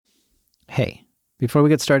Hey, before we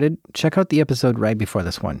get started, check out the episode right before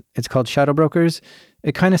this one. It's called Shadow Brokers.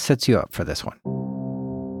 It kind of sets you up for this one.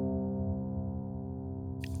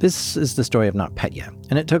 This is the story of NotPetya,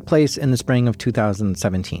 and it took place in the spring of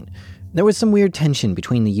 2017. There was some weird tension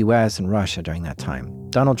between the US and Russia during that time.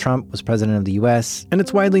 Donald Trump was president of the US, and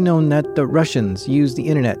it's widely known that the Russians used the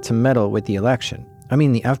internet to meddle with the election. I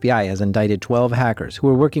mean, the FBI has indicted 12 hackers who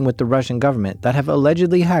were working with the Russian government that have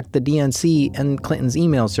allegedly hacked the DNC and Clinton's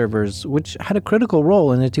email servers, which had a critical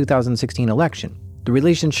role in the 2016 election. The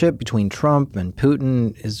relationship between Trump and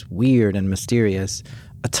Putin is weird and mysterious.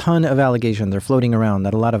 A ton of allegations are floating around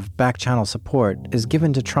that a lot of back-channel support is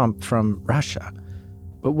given to Trump from Russia.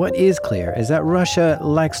 But what is clear is that Russia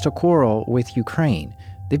likes to quarrel with Ukraine.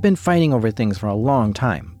 They've been fighting over things for a long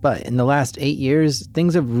time, but in the last 8 years,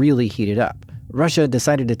 things have really heated up. Russia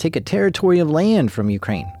decided to take a territory of land from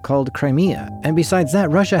Ukraine, called Crimea. And besides that,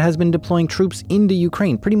 Russia has been deploying troops into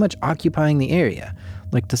Ukraine, pretty much occupying the area.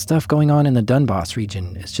 Like, the stuff going on in the Donbass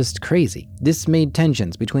region is just crazy. This made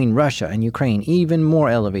tensions between Russia and Ukraine even more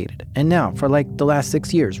elevated. And now, for like the last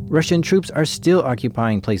 6 years, Russian troops are still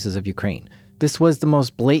occupying places of Ukraine. This was the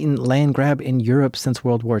most blatant land grab in Europe since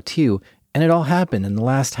World War II, and it all happened in the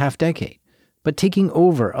last half-decade. But taking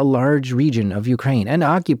over a large region of Ukraine and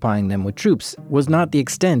occupying them with troops was not the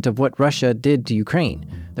extent of what Russia did to Ukraine.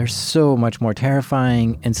 There's so much more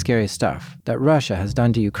terrifying and scary stuff that Russia has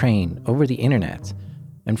done to Ukraine over the internet.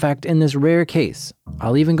 In fact, in this rare case,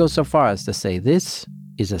 I'll even go so far as to say this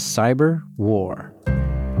is a cyber war.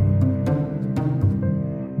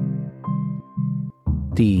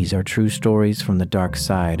 These are true stories from the dark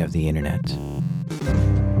side of the internet.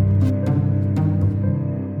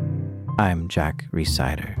 I'm Jack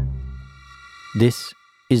Rhysider. This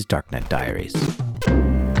is Darknet Diaries.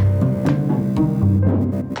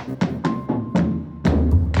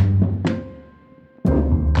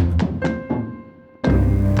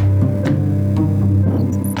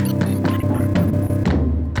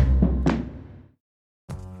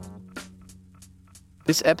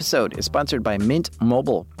 This episode is sponsored by Mint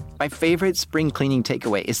Mobile. My favorite spring cleaning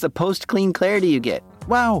takeaway is the post-clean clarity you get.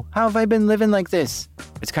 Wow, how have I been living like this?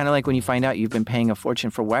 It's kind of like when you find out you've been paying a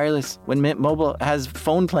fortune for wireless when Mint Mobile has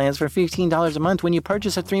phone plans for $15 a month when you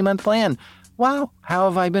purchase a 3-month plan. Wow, how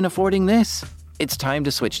have I been affording this? It's time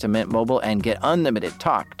to switch to Mint Mobile and get unlimited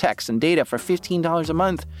talk, text, and data for $15 a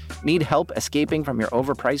month. Need help escaping from your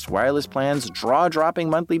overpriced wireless plans, jaw-dropping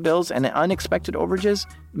monthly bills, and unexpected overages?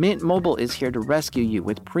 Mint Mobile is here to rescue you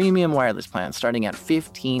with premium wireless plans starting at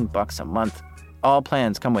 $15 a month. All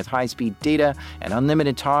plans come with high-speed data and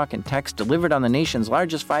unlimited talk and text delivered on the nation's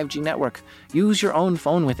largest 5G network. Use your own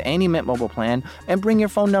phone with any Mint Mobile plan and bring your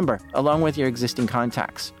phone number along with your existing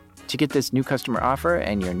contacts. To get this new customer offer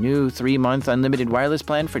and your new 3-month unlimited wireless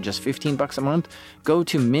plan for just $15 a month, go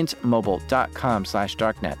to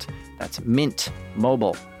mintmobile.com/darknet. That's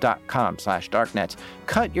mintmobile.com/darknet.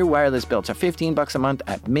 Cut your wireless bill to $15 a month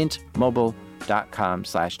at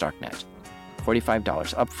mintmobile.com/darknet.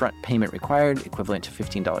 $45 upfront payment required, equivalent to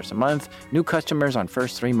 $15 a month. New customers on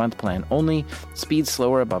first 3-month plan only. Speed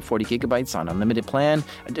slower above 40 gigabytes on unlimited plan.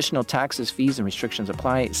 Additional taxes, fees, and restrictions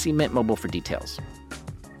apply. See Mint Mobile for details.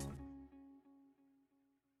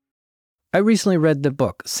 I recently read the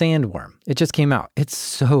book Sandworm. It just came out. It's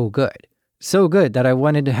so good. So good that I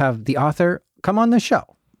wanted to have the author come on the show.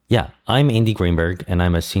 Yeah, I'm Andy Greenberg, and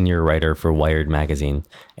I'm a senior writer for Wired magazine,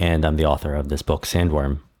 and I'm the author of this book,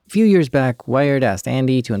 Sandworm. A few years back, Wired asked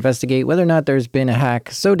Andy to investigate whether or not there's been a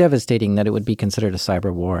hack so devastating that it would be considered a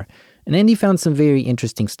cyber war. And Andy found some very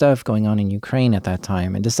interesting stuff going on in Ukraine at that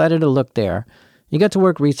time and decided to look there. He got to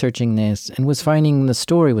work researching this and was finding the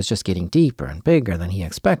story was just getting deeper and bigger than he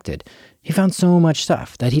expected. He found so much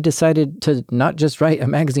stuff that he decided to not just write a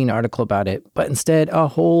magazine article about it, but instead a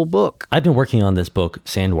whole book. I've been working on this book,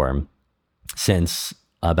 Sandworm, since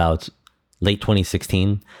about late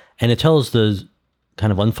 2016, and it tells the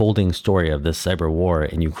kind of unfolding story of this cyber war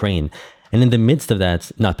in Ukraine. And in the midst of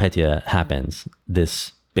that, NotPetya happens,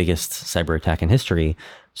 this biggest cyber attack in history.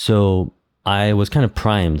 So I was kind of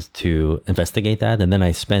primed to investigate that. And then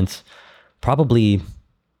I spent probably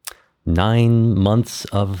 9 months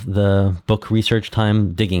of the book research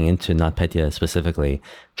time digging into NotPetya specifically,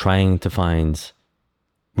 trying to find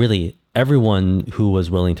really everyone who was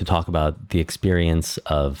willing to talk about the experience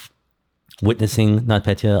of witnessing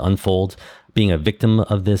NotPetya unfold, being a victim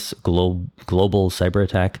of this global cyber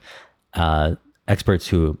attack, experts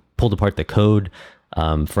who pulled apart the code,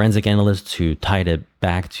 forensic analysts who tied it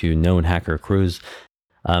back to known hacker crews.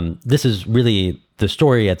 This is really the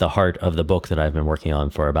story at the heart of the book that I've been working on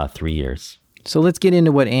for about 3 years. So let's get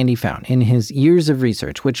into what Andy found in his years of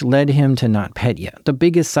research, which led him to NotPetya, the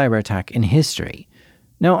biggest cyber attack in history.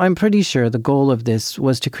 Now, I'm pretty sure the goal of this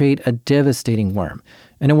was to create a devastating worm.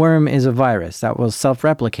 And a worm is a virus that will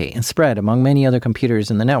self-replicate and spread among many other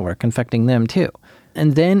computers in the network, infecting them too.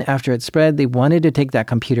 And then after it spread, they wanted to take that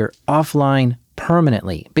computer offline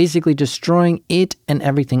permanently, basically destroying it and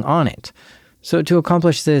everything on it. So to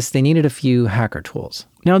accomplish this, they needed a few hacker tools.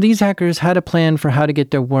 Now, these hackers had a plan for how to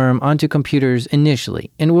get their worm onto computers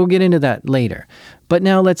initially, and we'll get into that later. But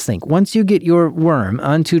now let's think. Once you get your worm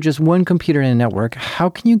onto just one computer in a network,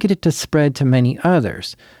 how can you get it to spread to many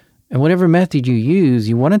others? And whatever method you use,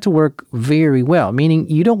 you want it to work very well, meaning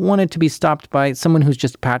you don't want it to be stopped by someone who's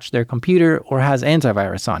just patched their computer or has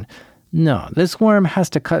antivirus on. No, this worm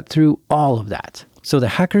has to cut through all of that. So the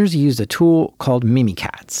hackers used a tool called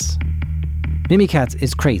Mimikatz. Mimikatz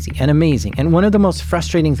is crazy and amazing and one of the most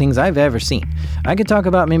frustrating things I've ever seen. I could talk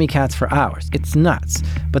about Mimikatz for hours. It's nuts.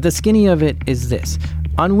 But the skinny of it is this.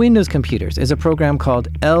 On Windows computers is a program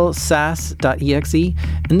called lsas.exe,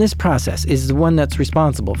 and this process is the one that's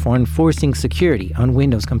responsible for enforcing security on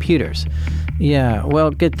Windows computers. Yeah,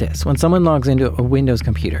 well, get this. When someone logs into a Windows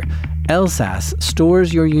computer, lsas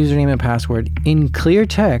stores your username and password in clear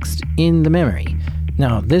text in the memory.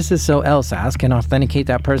 Now, this is so LSAS can authenticate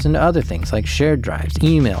that person to other things like shared drives,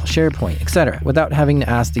 email, SharePoint, etc., without having to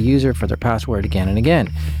ask the user for their password again and again.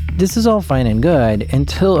 This is all fine and good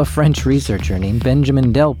until a French researcher named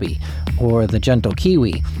Benjamin Delpy, or the Gentle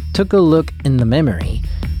Kiwi, took a look in the memory.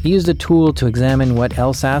 He used a tool to examine what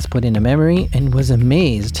LSAS put into memory and was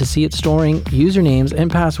amazed to see it storing usernames and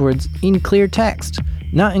passwords in clear text,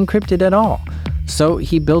 not encrypted at all. So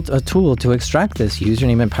he built a tool to extract this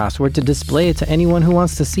username and password to display it to anyone who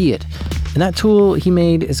wants to see it. And that tool he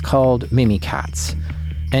made is called Mimikatz.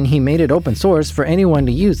 And he made it open source for anyone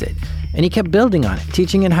to use it. And he kept building on it,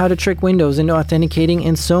 teaching it how to trick Windows into authenticating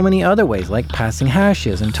in so many other ways, like passing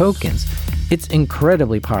hashes and tokens. It's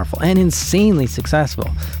incredibly powerful and insanely successful.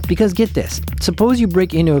 Because get this, suppose you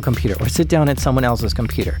break into a computer or sit down at someone else's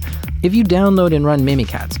computer. If you download and run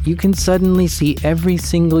Mimikatz, you can suddenly see every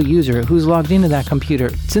single user who's logged into that computer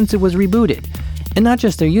since it was rebooted. And not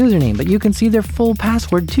just their username, but you can see their full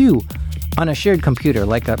password too. On a shared computer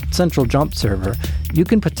like a central jump server, you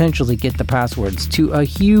can potentially get the passwords to a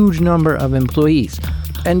huge number of employees,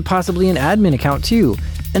 and possibly an admin account too.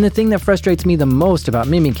 And the thing that frustrates me the most about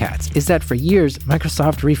Mimikatz is that for years,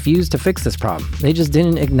 Microsoft refused to fix this problem. They just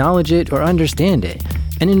didn't acknowledge it or understand it.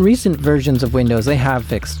 And in recent versions of Windows, they have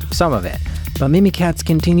fixed some of it. But Mimikatz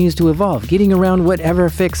continues to evolve, getting around whatever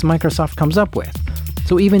fix Microsoft comes up with.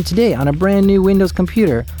 So even today, on a brand new Windows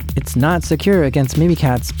computer, it's not secure against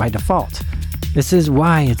Mimikatz by default. This is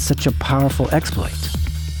why it's such a powerful exploit.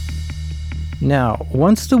 Now,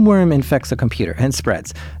 once the worm infects a computer and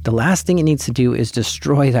spreads, the last thing it needs to do is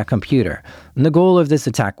destroy that computer. And the goal of this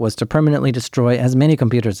attack was to permanently destroy as many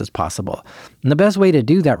computers as possible. And the best way to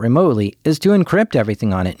do that remotely is to encrypt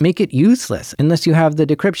everything on it, make it useless unless you have the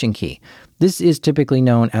decryption key. This is typically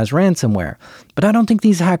known as ransomware. But I don't think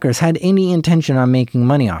these hackers had any intention on making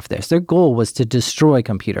money off this. Their goal was to destroy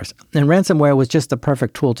computers, and ransomware was just the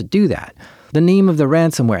perfect tool to do that. The name of the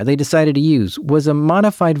ransomware they decided to use was a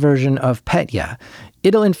modified version of Petya.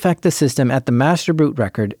 It'll infect the system at the master boot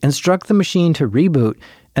record, instruct the machine to reboot,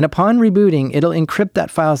 and upon rebooting, it'll encrypt that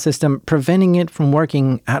file system, preventing it from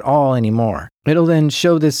working at all anymore. It'll then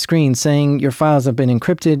show this screen saying your files have been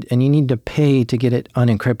encrypted and you need to pay to get it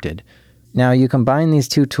unencrypted. Now, you combine these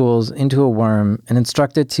two tools into a worm and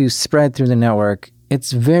instruct it to spread through the network.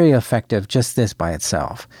 It's very effective, just this by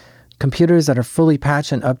itself. Computers that are fully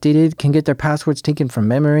patched and updated can get their passwords taken from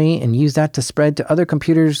memory and use that to spread to other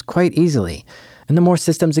computers quite easily. And the more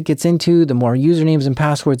systems it gets into, the more usernames and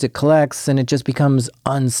passwords it collects, and it just becomes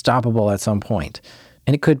unstoppable at some point.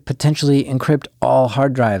 And it could potentially encrypt all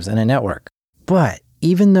hard drives in a network. But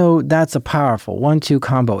even though that's a powerful 1-2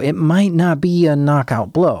 combo, it might not be a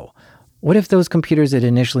knockout blow. What if those computers it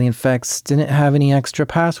initially infects didn't have any extra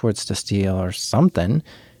passwords to steal or something?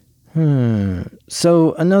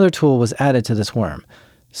 So another tool was added to this worm,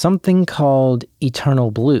 something called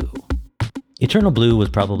Eternal Blue. Eternal Blue was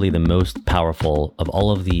probably the most powerful of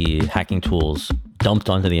all of the hacking tools dumped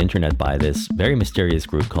onto the internet by this very mysterious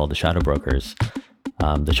group called the Shadow Brokers.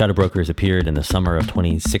 The Shadow Brokers appeared in the summer of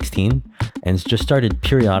 2016 and just started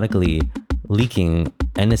periodically leaking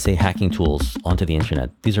NSA hacking tools onto the internet.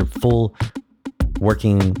 These are full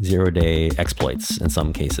working zero-day exploits in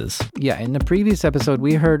some cases. Yeah, in the previous episode,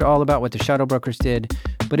 we heard all about what the Shadow Brokers did,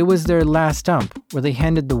 but it was their last dump where they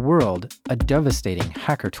handed the world a devastating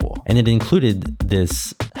hacker tool. And it included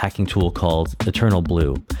this hacking tool called Eternal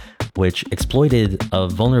Blue. which exploited a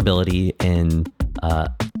vulnerability in a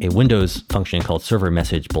Windows function called server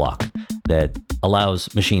message block that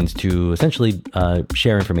allows machines to essentially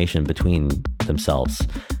share information between themselves.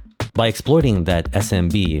 By exploiting that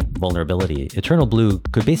SMB vulnerability, Eternal Blue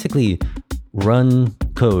could basically run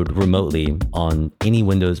code remotely on any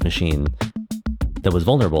Windows machine that was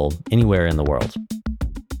vulnerable anywhere in the world.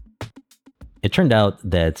 It turned out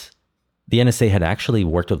that the NSA had actually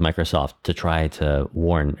worked with Microsoft to try to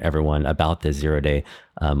warn everyone about this 0-day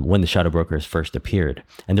when the shadow brokers first appeared.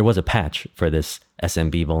 And there was a patch for this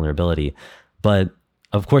SMB vulnerability. But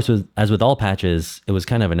of course, as with all patches, it was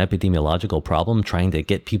kind of an epidemiological problem trying to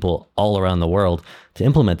get people all around the world to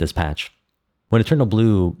implement this patch. When Eternal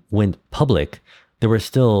Blue went public, there were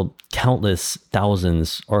still countless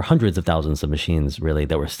thousands or hundreds of thousands of machines, really,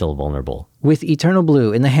 that were still vulnerable. With Eternal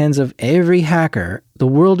Blue in the hands of every hacker, the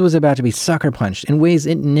world was about to be sucker punched in ways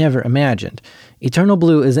it never imagined. Eternal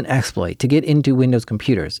Blue is an exploit to get into Windows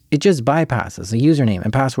computers. It just bypasses the username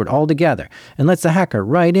and password altogether and lets the hacker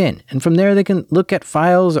write in. And from there, they can look at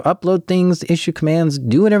files or upload things, issue commands,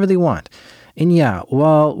 do whatever they want. And yeah,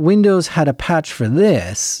 while Windows had a patch for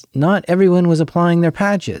this, not everyone was applying their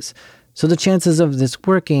patches. So the chances of this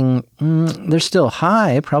working, they're still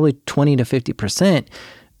high, probably 20 to 50%.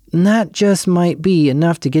 And that just might be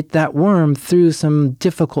enough to get that worm through some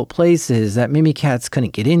difficult places that Mimikatz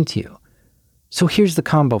couldn't get into. So here's the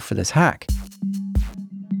combo for this hack.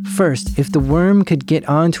 First, if the worm could get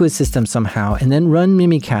onto a system somehow and then run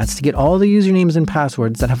Mimikatz to get all the usernames and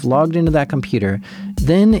passwords that have logged into that computer,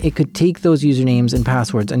 then it could take those usernames and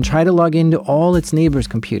passwords and try to log into all its neighbors'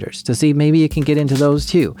 computers to see if maybe it can get into those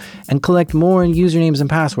too, and collect more usernames and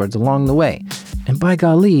passwords along the way. And by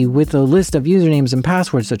golly, with a list of usernames and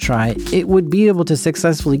passwords to try, it would be able to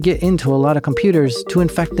successfully get into a lot of computers to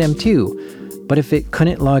infect them too. But if it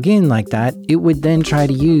couldn't log in like that, it would then try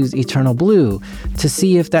to use Eternal Blue to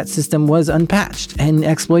see if that system was unpatched and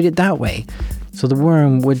exploit it that way. So the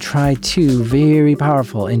worm would try two very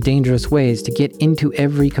powerful and dangerous ways to get into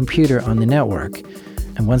every computer on the network.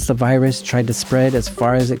 And once the virus tried to spread as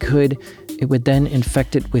far as it could, it would then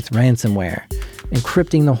infect it with ransomware,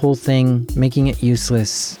 encrypting the whole thing, making it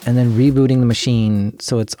useless, and then rebooting the machine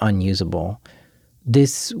so it's unusable.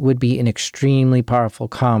 This would be an extremely powerful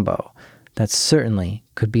combo that certainly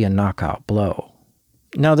could be a knockout blow.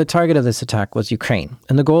 Now, the target of this attack was Ukraine,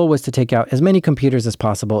 and the goal was to take out as many computers as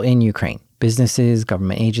possible in Ukraine. Businesses,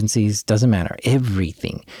 government agencies, doesn't matter,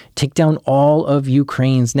 everything. Take down all of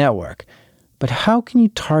Ukraine's network. But how can you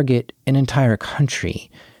target an entire country?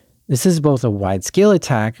 This is both a wide-scale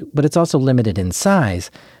attack, but it's also limited in size.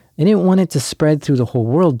 They didn't want it to spread through the whole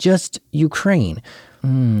world, just Ukraine.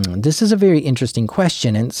 This is a very interesting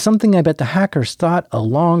question and something I bet the hackers thought a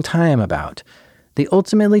long time about. They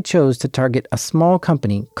ultimately chose to target a small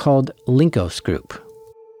company called Linkos Group.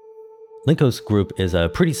 Linkos Group is a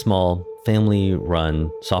pretty small,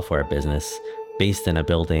 family-run software business based in a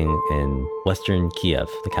building in western Kiev,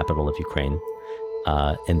 the capital of Ukraine,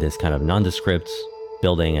 in this kind of nondescript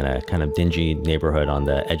building in a kind of dingy neighborhood on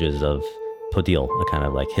the edges of Podil, a kind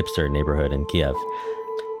of like hipster neighborhood in Kiev.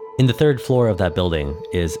 In the third floor of that building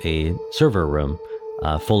is a server room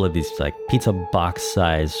full of these like pizza box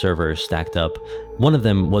size servers stacked up. One of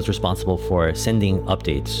them was responsible for sending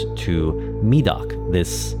updates to Medoc,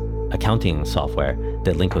 this accounting software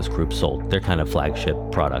that Linkos Group sold, their kind of flagship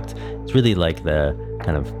product. It's really like the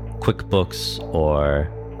kind of QuickBooks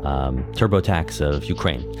or TurboTax of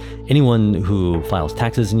Ukraine. Anyone who files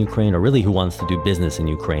taxes in Ukraine or really who wants to do business in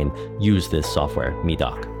Ukraine use this software,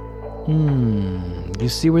 Medoc. You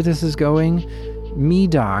see where this is going?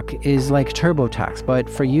 Medoc is like TurboTax, but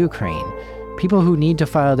for Ukraine. People who need to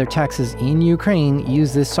file their taxes in Ukraine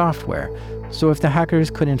use this software. So if the hackers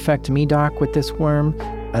could infect Medoc with this worm,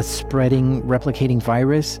 a spreading, replicating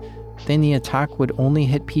virus, then the attack would only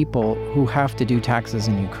hit people who have to do taxes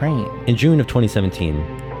in Ukraine. In June of 2017,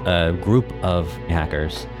 a group of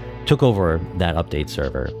hackers took over that update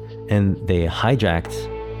server, and they hijacked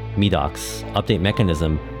Medoc's update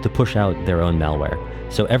mechanism to push out their own malware.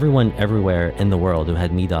 So everyone everywhere in the world who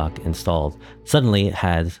had Medoc installed suddenly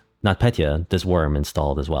had NotPetya, this worm,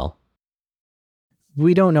 installed as well.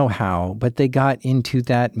 We don't know how, but they got into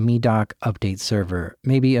that Medoc update server,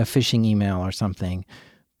 maybe a phishing email or something.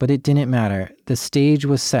 But it didn't matter. The stage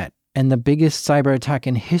was set, and the biggest cyber attack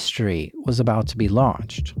in history was about to be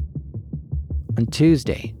launched. On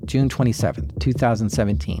Tuesday, June 27,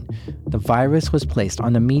 2017, the virus was placed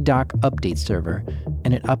on the Medoc update server,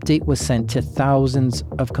 and an update was sent to thousands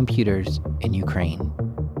of computers in Ukraine.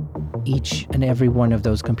 Each and every one of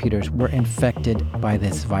those computers were infected by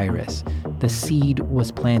this virus, The seed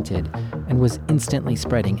was planted and was instantly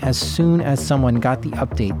spreading. As soon as someone got the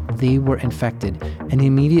update, they were infected, and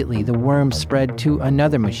immediately the worm spread to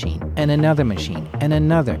another machine, and another machine, and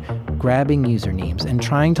another, grabbing usernames and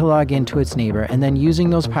trying to log into its neighbor, and then using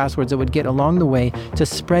those passwords it would get along the way to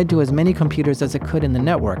spread to as many computers as it could in the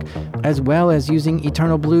network, as well as using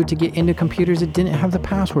Eternal Blue to get into computers it didn't have the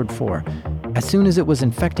password for. As soon as it was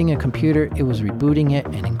infecting a computer, it was rebooting it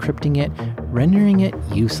and encrypting it, rendering it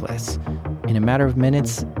useless. In a matter of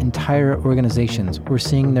minutes, entire organizations were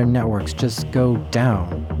seeing their networks just go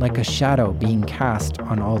down, like a shadow being cast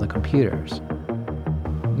on all the computers.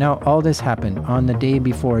 Now, all this happened on the day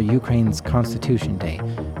before Ukraine's Constitution Day,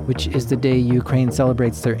 which is the day Ukraine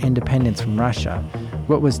celebrates their independence from Russia.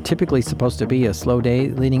 What was typically supposed to be a slow day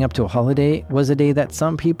leading up to a holiday was a day that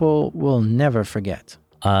some people will never forget.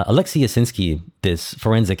 Alexei Yasinski, this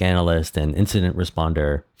forensic analyst and incident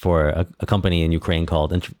responder for a company in Ukraine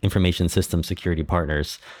called Information System Security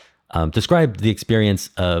Partners, described the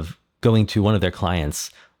experience of going to one of their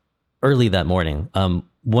clients early that morning.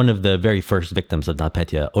 One of the very first victims of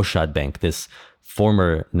NotPetya, Oshad Bank, this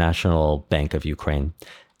former national bank of Ukraine.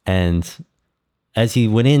 And as he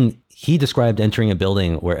went in, he described entering a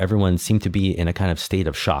building where everyone seemed to be in a kind of state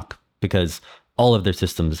of shock because all of their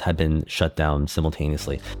systems had been shut down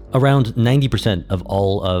simultaneously. Around 90% of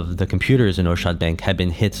all of the computers in Oshad Bank had been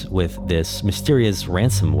hit with this mysterious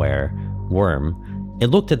ransomware worm. It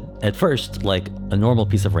looked at first like a normal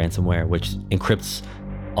piece of ransomware, which encrypts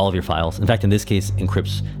all of your files. In fact, in this case,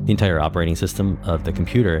 encrypts the entire operating system of the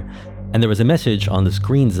computer. And there was a message on the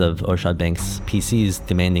screens of Oshad Bank's PCs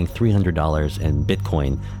demanding $300 in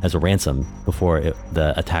Bitcoin as a ransom before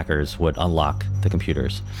the attackers would unlock the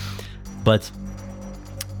computers. But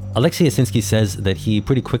Alexei Yasinski says that he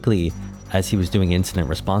pretty quickly, as he was doing incident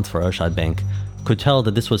response for Oshad Bank, could tell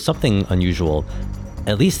that this was something unusual,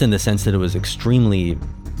 at least in the sense that it was extremely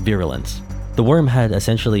virulent. The worm had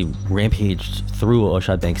essentially rampaged through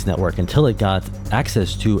Oshad Bank's network until it got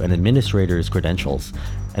access to an administrator's credentials.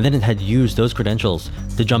 And then it had used those credentials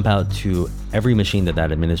to jump out to every machine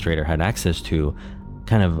that administrator had access to,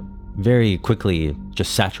 kind of very quickly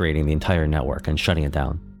just saturating the entire network and shutting it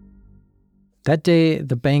down. That day,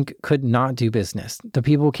 the bank could not do business. The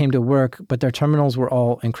people came to work, but their terminals were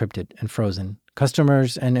all encrypted and frozen.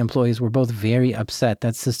 Customers and employees were both very upset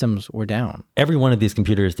that systems were down. Every one of these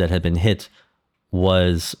computers that had been hit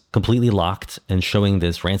was completely locked and showing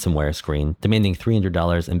this ransomware screen, demanding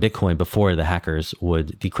 $300 in Bitcoin before the hackers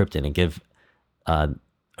would decrypt it and give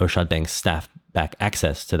Oshad Bank's staff back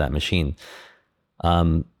access to that machine.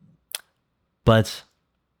 But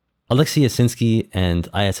Alexei Yasinski and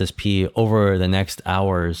ISSP over the next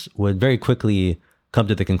hours would very quickly come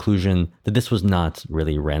to the conclusion that this was not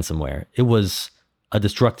really ransomware. It was a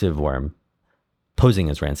destructive worm posing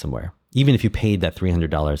as ransomware. Even if you paid that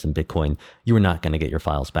 $300 in Bitcoin, you were not going to get your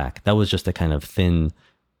files back. That was just a kind of thin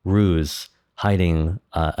ruse hiding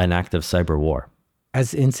an active cyber war.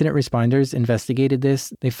 As incident responders investigated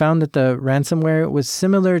this, they found that the ransomware was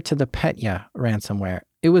similar to the Petya ransomware.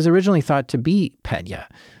 It was originally thought to be Petya,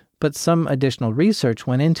 but some additional research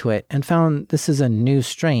went into it and found this is a new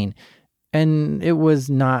strain, and it was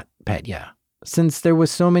not Petya. Since there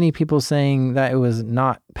was so many people saying that it was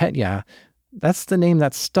not Petya, that's the name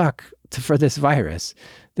that stuck for this virus.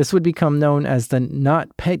 This would become known as the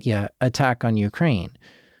NotPetya attack on Ukraine.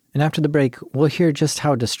 And after the break, we'll hear just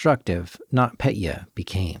how destructive NotPetya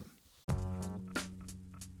became.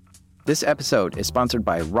 This episode is sponsored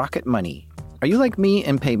by Rocket Money. Are you like me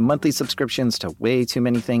and pay monthly subscriptions to way too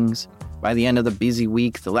many things? By the end of the busy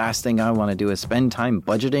week, the last thing I want to do is spend time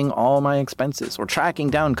budgeting all my expenses or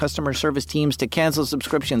tracking down customer service teams to cancel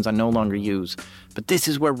subscriptions I no longer use. But this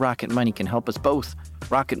is where Rocket Money can help us both.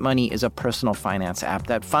 Rocket Money is a personal finance app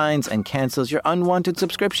that finds and cancels your unwanted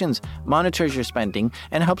subscriptions, monitors your spending,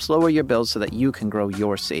 and helps lower your bills so that you can grow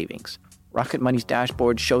your savings. Rocket Money's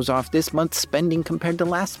dashboard shows off this month's spending compared to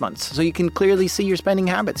last month's, so you can clearly see your spending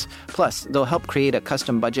habits. Plus, they'll help create a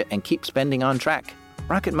custom budget and keep spending on track.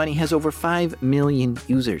 Rocket Money has over 5 million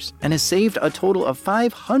users and has saved a total of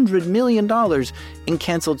 $500 million in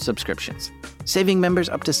canceled subscriptions, saving members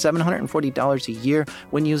up to $740 a year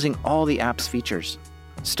when using all the app's features.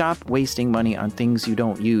 Stop wasting money on things you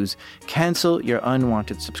don't use. Cancel your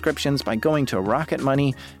unwanted subscriptions by going to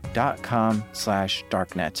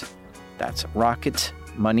rocketmoney.com/darknet. That's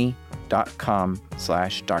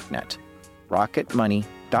rocketmoney.com/darknet.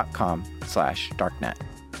 rocketmoney.com/darknet.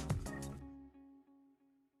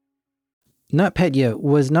 NotPetya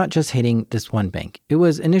was not just hitting this one bank. It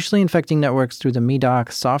was initially infecting networks through the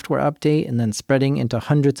MEDOC software update and then spreading into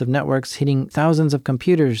hundreds of networks, hitting thousands of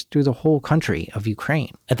computers through the whole country of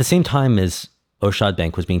Ukraine. At the same time as Oshad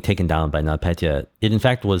Bank was being taken down by NotPetya, it in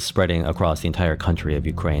fact was spreading across the entire country of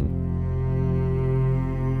Ukraine.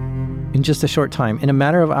 In just a short time, in a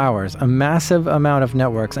matter of hours, a massive amount of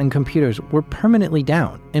networks and computers were permanently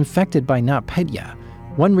down, infected by NotPetya.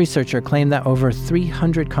 One researcher claimed that over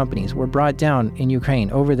 300 companies were brought down in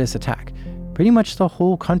Ukraine over this attack. Pretty much the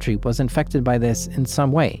whole country was infected by this in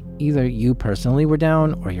some way. Either you personally were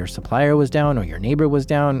down, or your supplier was down, or your neighbor was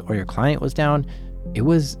down, or your client was down. It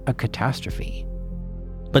was a catastrophe.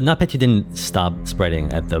 But NotPetya didn't stop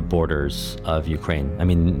spreading at the borders of Ukraine. I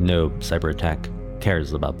mean, no cyber attack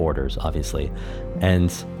cares about borders, obviously.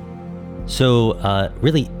 And so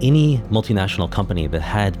really any multinational company that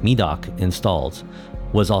had MEDOC installed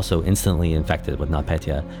was also instantly infected with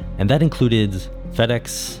NotPetya. And that included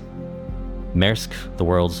FedEx, Maersk, the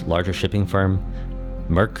world's largest shipping firm,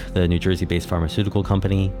 Merck, the New Jersey-based pharmaceutical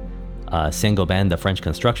company, Saint-Gobain, the French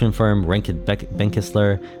construction firm, Reckitt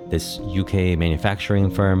Benckiser, this UK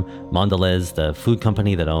manufacturing firm, Mondelez, the food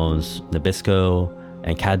company that owns Nabisco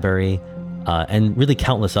and Cadbury, and really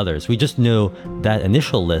countless others. We just know that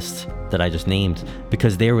initial list that I just named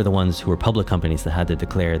because they were the ones who were public companies that had to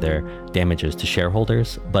declare their damages to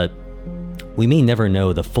shareholders. But we may never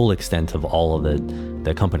know the full extent of all of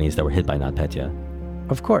the companies that were hit by NotPetya.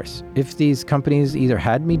 Of course, if these companies either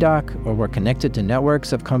had MEDOC or were connected to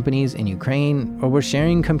networks of companies in Ukraine or were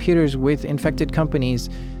sharing computers with infected companies,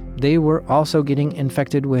 they were also getting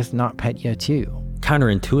infected with NotPetya too.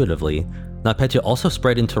 Counterintuitively, NotPetya also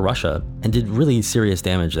spread into Russia and did really serious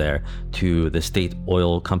damage there to the state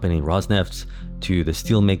oil company Rosneft, to the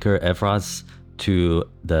steelmaker Evraz, to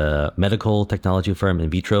the medical technology firm In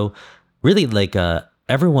Vitro. Really,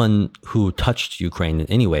 everyone who touched Ukraine in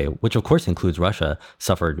any way, which of course includes Russia,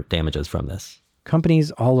 suffered damages from this. Companies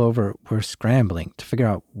all over were scrambling to figure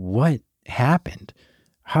out what happened.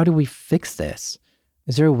 How do we fix this?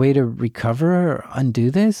 Is there a way to recover or undo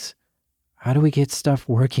this? How do we get stuff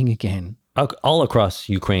working again? All across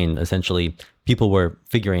Ukraine, essentially, people were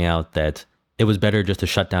figuring out that it was better just to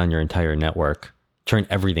shut down your entire network, turn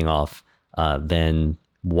everything off, than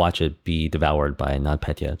watch it be devoured by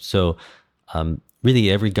NotPetya. So really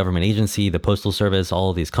every government agency, the postal service,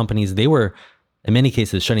 all of these companies, they were in many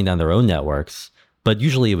cases shutting down their own networks, but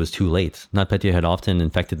usually it was too late. NotPetya had often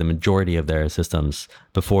infected the majority of their systems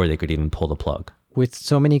before they could even pull the plug. With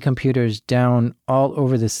so many computers down all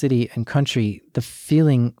over the city and country, the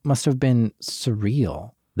feeling must have been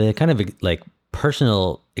surreal. The kind of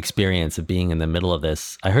personal experience of being in the middle of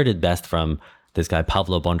this, I heard it best from this guy,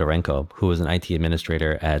 Pavlo Bondarenko, who was an IT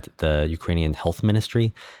administrator at the Ukrainian Health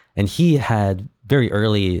Ministry. And he had very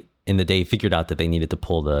early in the day figured out that they needed to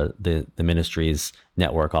pull the ministry's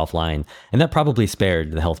network offline. And that probably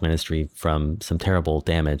spared the health ministry from some terrible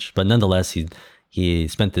damage. But nonetheless, he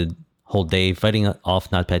spent the whole day fighting off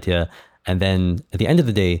NotPetya. And then at the end of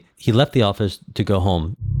the day, he left the office to go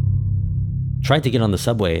home, tried to get on the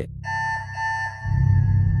subway,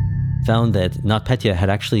 found that NotPetya had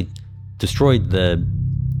actually destroyed the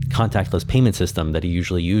contactless payment system that he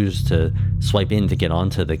usually used to swipe in to get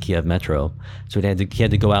onto the Kiev metro. So he had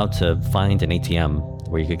to go out to find an ATM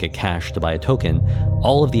where you could get cash to buy a token.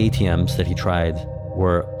 All of the ATMs that he tried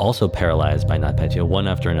were also paralyzed by NotPetya, one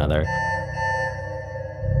after another,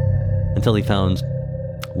 until he found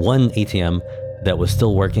one ATM that was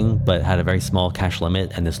still working but had a very small cash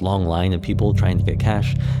limit and this long line of people trying to get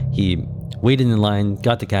cash. He waited in line,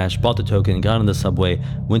 got the cash, bought the token, got on the subway,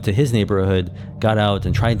 went to his neighborhood, got out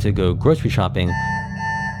and tried to go grocery shopping,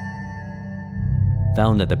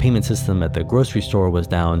 found that the payment system at the grocery store was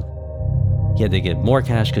down. He had to get more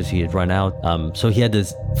cash because he had run out. So he had to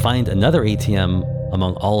find another ATM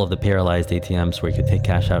among all of the paralyzed ATMs where he could take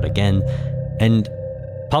cash out again. And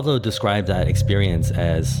Pavlo described that experience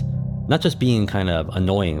as not just being kind of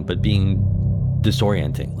annoying, but being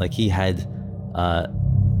disorienting. Like he had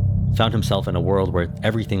found himself in a world where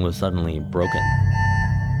everything was suddenly broken.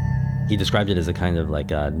 He described it as a kind of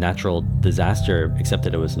like a natural disaster, except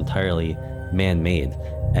that it was entirely man-made,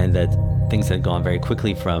 and that things had gone very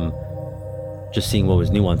quickly from just seeing what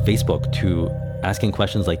was new on Facebook to asking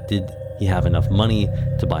questions like, did he have enough money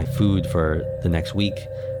to buy food for the next week?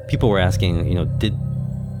 People were asking,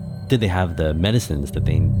 did they have the medicines that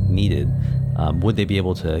they needed? Would they be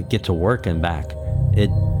able to get to work and back? It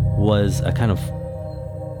was a kind of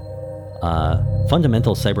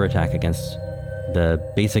fundamental cyber attack against the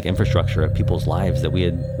basic infrastructure of people's lives that we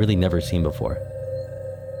had really never seen before.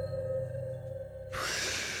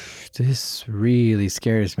 This really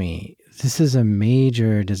scares me. this is a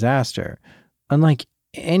major disaster, unlike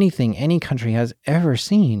anything any country has ever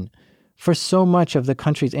seen. For so much of the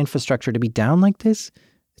country's infrastructure to be down like this,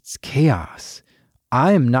 it's chaos.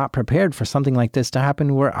 I am not prepared for something like this to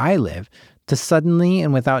happen where I live, to suddenly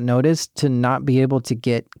and without notice to not be able to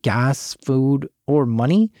get gas, food, or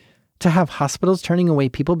money, to have hospitals turning away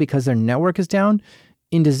people because their network is down.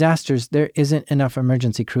 In disasters, there isn't enough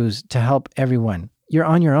emergency crews to help everyone. You're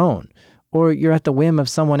on your own, or you're at the whim of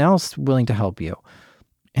someone else willing to help you.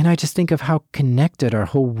 And I just think of how connected our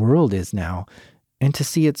whole world is now. And to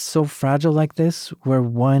see it so fragile like this, where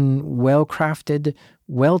one well-crafted,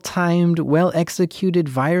 well-timed, well-executed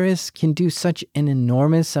virus can do such an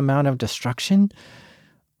enormous amount of destruction,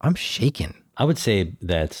 I'm shaken. I would say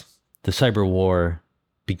that the cyber war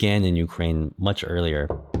began in Ukraine much earlier.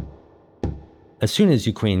 As soon as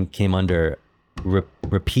Ukraine came under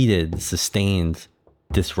repeated, sustained,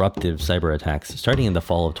 disruptive cyber attacks, starting in the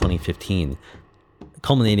fall of 2015,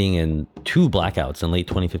 culminating in 2 blackouts in late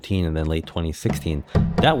 2015 and then late 2016.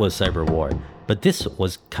 That was cyber war. But this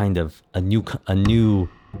was kind of a new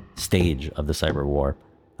stage of the cyber war,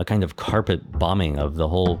 a kind of carpet bombing of the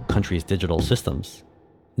whole country's digital systems.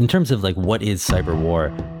 In terms of like what is cyber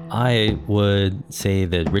war, I would say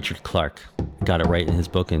that Richard Clarke got it right in his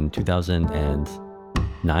book in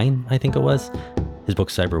 2009, I think it was, his book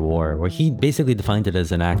Cyber War, where he basically defined it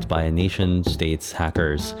as an act by a nation state's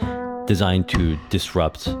hackers designed to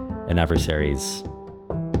disrupt an adversary's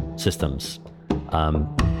systems.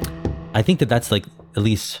 I think that that's like at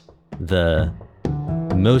least the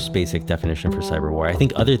most basic definition for cyber war. I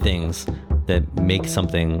think other things that make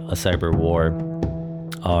something a cyber war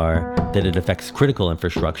are that it affects critical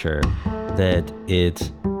infrastructure, that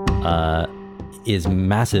it is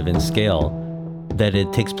massive in scale, that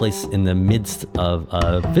it takes place in the midst of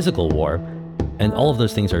a physical war. And all of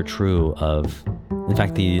those things are true of, in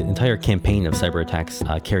fact, the entire campaign of cyber attacks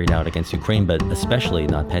carried out against Ukraine, but especially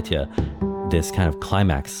NotPetya, this kind of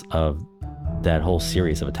climax of that whole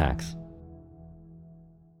series of attacks.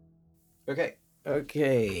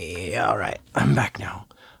 Okay, all right, I'm back now.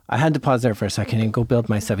 I had to pause there for a second and go build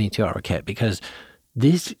my 72-hour kit because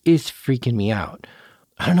this is freaking me out.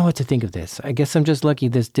 I don't know what to think of this. I guess I'm just lucky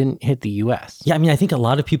this didn't hit the US. Yeah, I mean, I think a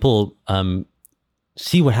lot of people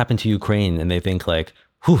see what happened to Ukraine and they think like,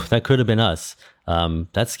 whew, that could have been us.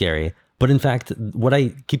 That's scary. But in fact, what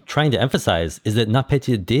I keep trying to emphasize is that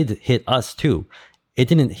NotPetya did hit us too. It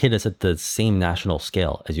didn't hit us at the same national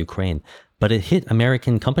scale as Ukraine, but it hit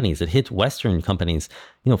American companies. It hit Western companies.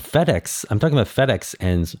 You know, FedEx, I'm talking about FedEx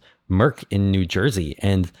and Merck in New Jersey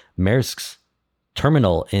and Maersk's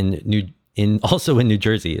terminal also in New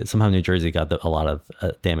Jersey. Somehow New Jersey got a lot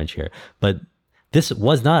of damage here. But this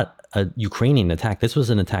was not a Ukrainian attack. This was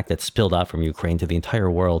an attack that spilled out from Ukraine to the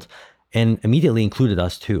entire world and immediately included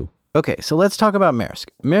us too. Okay, so let's talk about Maersk.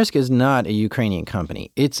 Maersk is not a Ukrainian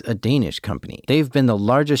company. It's a Danish company. They've been the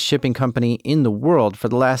largest shipping company in the world for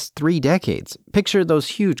the last 3 decades. Picture those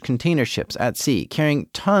huge container ships at sea carrying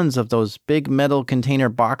tons of those big metal container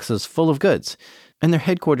boxes full of goods. And they're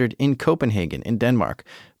headquartered in Copenhagen in Denmark.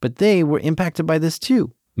 But they were impacted by this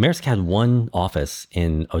too. Maersk had one office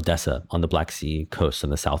in Odessa on the Black Sea coast in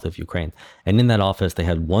the south of Ukraine. And in that office, they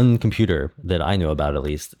had one computer that I know about, at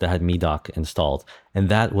least, that had MEDOC installed. And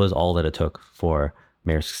that was all that it took for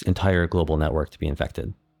Maersk's entire global network to be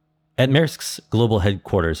infected. At Maersk's global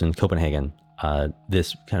headquarters in Copenhagen,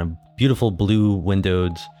 this kind of beautiful blue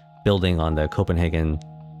windowed building on the Copenhagen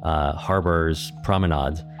harbor's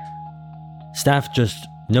promenade, staff just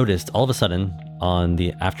noticed all of a sudden on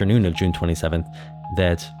the afternoon of June 27th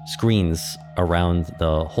that screens around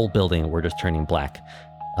the whole building were just turning black.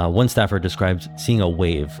 One staffer described seeing a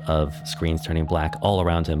wave of screens turning black all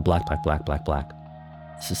around him, black, black, black, black, black.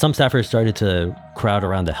 So some staffers started to crowd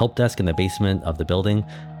around the help desk in the basement of the building,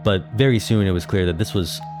 but very soon it was clear that this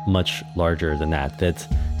was much larger than that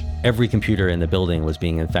every computer in the building was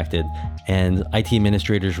being infected, and IT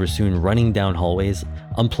administrators were soon running down hallways,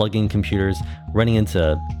 unplugging computers, running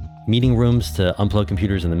into meeting rooms to unplug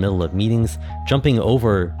computers in the middle of meetings, jumping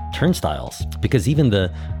over turnstiles, because even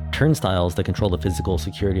the turnstiles that control the physical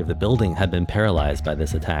security of the building had been paralyzed by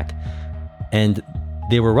this attack. And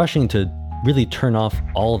they were rushing to really turn off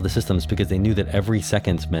all of the systems because they knew that every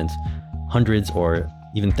second meant hundreds or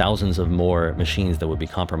even thousands of more machines that would be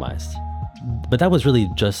compromised. But that was really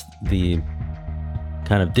just the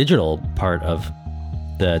kind of digital part of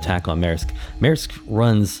the attack on Maersk. Maersk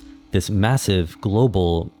runs this massive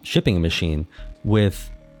global shipping machine with,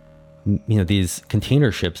 these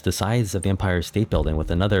container ships the size of the Empire State Building with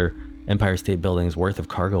another Empire State Building's worth of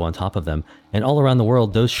cargo on top of them. And all around the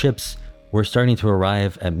world, those ships were starting to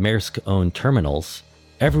arrive at Maersk-owned terminals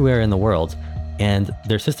everywhere in the world, and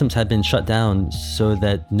their systems had been shut down so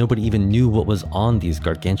that nobody even knew what was on these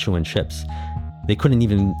gargantuan ships. They couldn't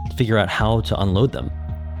even figure out how to unload them.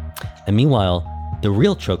 And meanwhile, the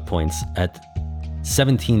real choke points at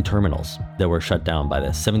 17 terminals that were shut down by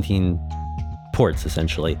this, 17 ports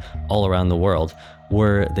essentially, all around the world,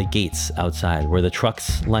 were the gates outside, where the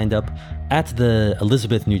trucks lined up at the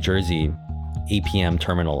Elizabeth, New Jersey APM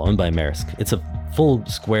terminal owned by Maersk. It's a full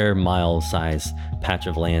square mile size patch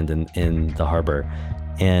of land in the harbor.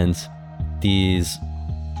 And these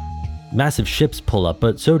massive ships pull up,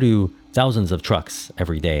 but so do thousands of trucks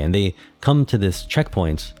every day. And they come to this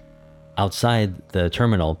checkpoint outside the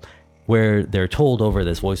terminal where they're told over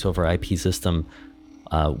this voice over IP system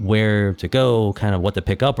where to go, kind of what to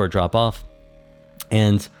pick up or drop off.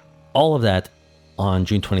 And all of that on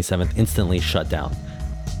June 27th instantly shut down.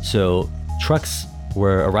 So trucks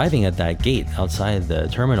were arriving at that gate outside the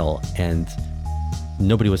terminal and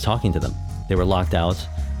nobody was talking to them. They were locked out.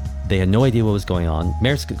 They had no idea what was going on.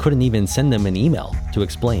 Maersk couldn't even send them an email to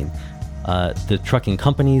explain. The trucking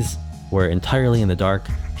companies were entirely in the dark.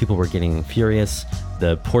 People were getting furious.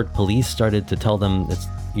 The port police started to tell them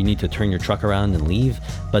you need to turn your truck around and leave.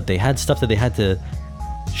 But they had stuff that they had to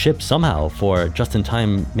ship somehow for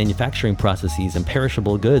just-in-time manufacturing processes and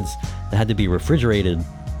perishable goods that had to be refrigerated.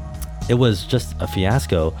 It was just a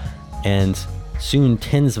fiasco, and soon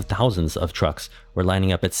tens of thousands of trucks were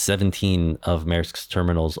lining up at 17 of Maersk's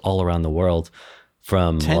terminals all around the world,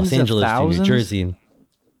 from Los Angeles to New Jersey.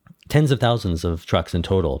 Tens of thousands of trucks in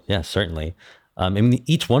total. Yes, certainly. I mean,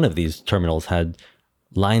 each one of these terminals had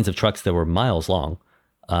lines of trucks that were miles long,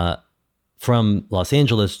 from Los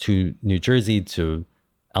Angeles to New Jersey to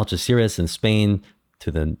Algeciras in Spain to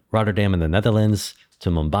the Rotterdam in the Netherlands to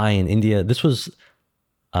Mumbai in India. This was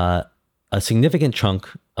a significant chunk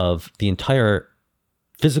of the entire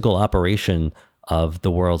physical operation of the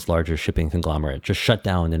world's largest shipping conglomerate just shut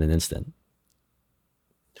down in an instant.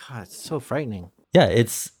 God, it's so frightening. Yeah,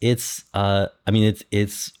 it's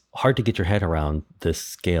hard to get your head around the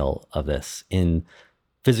scale of this in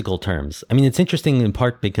physical terms. I mean, it's interesting in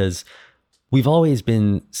part because we've always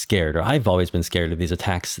been scared, or I've always been scared of these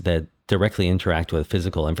attacks that directly interact with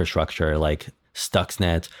physical infrastructure like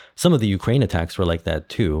Stuxnet. Some of the Ukraine attacks were like that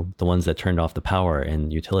too, the ones that turned off the power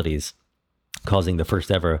in utilities, causing the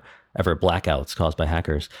first ever blackouts caused by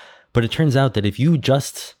hackers. But it turns out that if you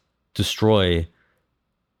just destroy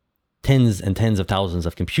tens and tens of thousands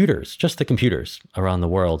of computers, just the computers around the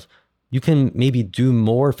world, you can maybe do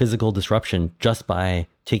more physical disruption just by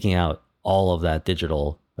taking out all of that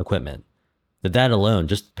digital equipment. That alone,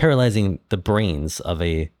 just paralyzing the brains of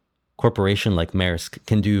a corporation like Maersk,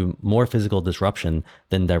 can do more physical disruption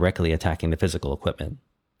than directly attacking the physical equipment.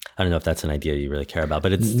 I don't know if that's an idea you really care about,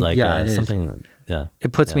 but it's like something. Yeah,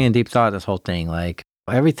 it puts me in deep thought, this whole thing. Like,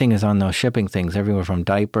 everything is on those shipping things, everywhere from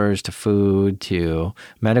diapers to food to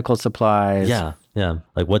medical supplies. Yeah.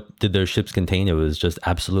 Like, what did those ships contain? It was just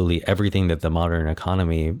absolutely everything that the modern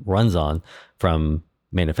economy runs on, from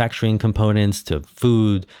manufacturing components to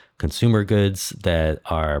food, consumer goods that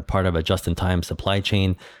are part of a just-in-time supply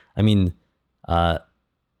chain. I mean,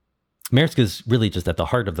 Maersk is really just at the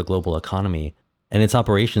heart of the global economy, and its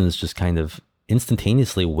operations just kind of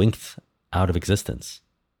instantaneously winked out of existence.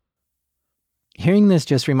 Hearing this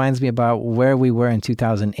just reminds me about where we were in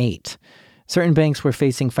 2008. Certain banks were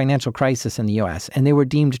facing financial crisis in the U.S., and they were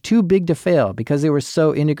deemed too big to fail because they were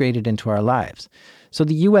so integrated into our lives. So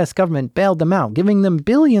the U.S. government bailed them out, giving them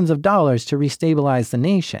billions of dollars to restabilize the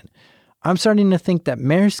nation. I'm starting to think that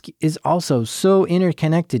Maersk is also so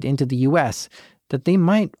interconnected into the U.S. that they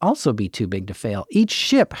might also be too big to fail. Each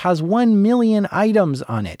ship has 1 million items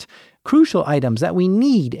on it, crucial items that we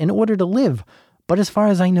need in order to live. But as far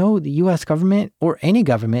as I know, the U.S. government, or any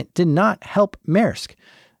government, did not help Maersk.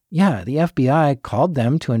 Yeah, the FBI called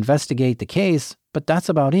them to investigate the case, but that's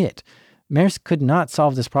about it. Maersk could not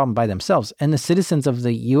solve this problem by themselves, and the citizens of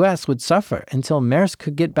the U.S. would suffer until Maersk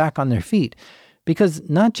could get back on their feet. Because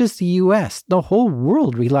not just the U.S., the whole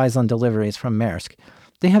world relies on deliveries from Maersk.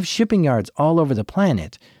 They have shipping yards all over the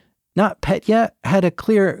planet. NotPetya had a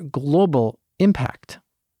clear global impact.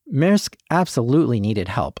 Maersk absolutely needed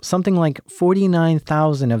help. Something like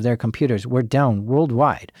 49,000 of their computers were down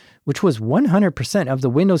worldwide, which was 100% of the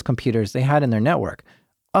Windows computers they had in their network.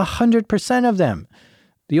 100% of them.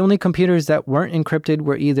 The only computers that weren't encrypted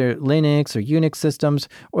were either Linux or Unix systems,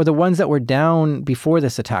 or the ones that were down before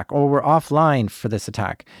this attack or were offline for this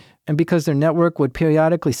attack. And because their network would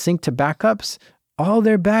periodically sync to backups, all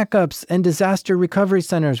their backups and disaster recovery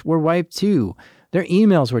centers were wiped too. Their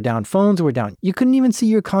emails were down, phones were down. You couldn't even see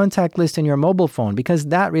your contact list in your mobile phone because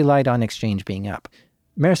that relied on Exchange being up.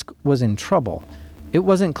 Maersk was in trouble. It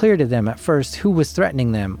wasn't clear to them at first who was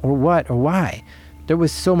threatening them or what or why. There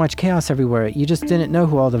was so much chaos everywhere, you just didn't know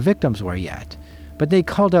who all the victims were yet. But they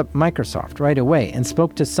called up Microsoft right away and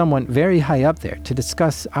spoke to someone very high up there to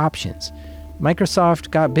discuss options.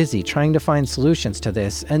 Microsoft got busy trying to find solutions to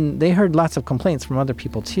this, and they heard lots of complaints from other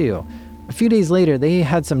people too. A few days later, they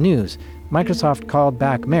had some news. Microsoft called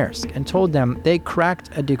back Maersk and told them they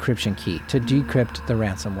cracked a decryption key to decrypt the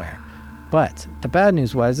ransomware. But the bad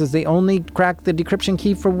news was they only cracked the decryption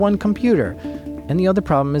key for one computer. And the other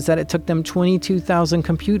problem is that it took them 22,000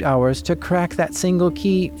 compute hours to crack that single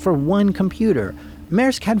key for one computer.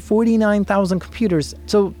 Maersk had 49,000 computers,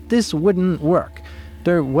 so this wouldn't work.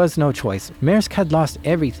 There was no choice. Maersk had lost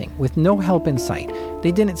everything, with no help in sight.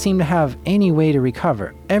 They didn't seem to have any way to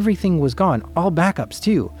recover. Everything was gone, all backups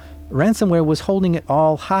too. Ransomware was holding it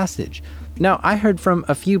all hostage. Now, I heard from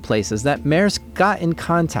a few places that Maersk got in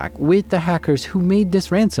contact with the hackers who made this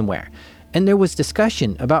ransomware, and there was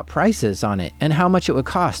discussion about prices on it and how much it would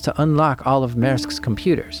cost to unlock all of Maersk's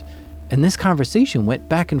computers. And this conversation went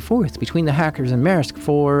back and forth between the hackers and Maersk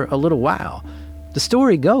for a little while. The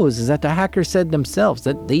story goes is that the hackers said themselves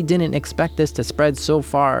that they didn't expect this to spread so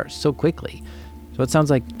far so quickly. So it sounds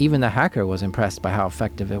like even the hacker was impressed by how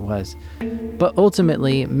effective it was. But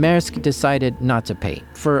ultimately, Maersk decided not to pay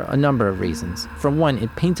for a number of reasons. For one,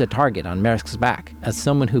 it paints a target on Maersk's back as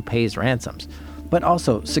someone who pays ransoms. But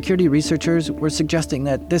also, security researchers were suggesting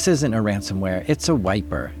that this isn't a ransomware, it's a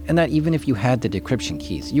wiper, and that even if you had the decryption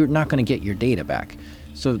keys, you're not going to get your data back.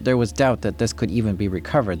 So there was doubt that this could even be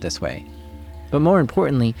recovered this way. But more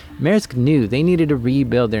importantly, Maersk knew they needed to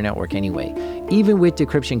rebuild their network anyway. Even with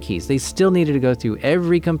decryption keys, they still needed to go through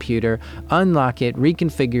every computer, unlock it,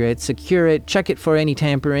 reconfigure it, secure it, check it for any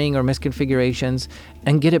tampering or misconfigurations,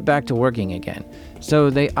 and get it back to working again. So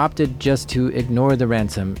they opted just to ignore the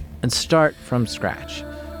ransom and start from scratch.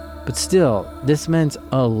 But still, this meant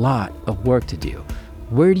a lot of work to do.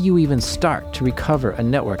 Where do you even start to recover a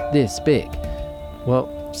network this big?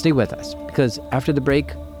 Well, stay with us, because after the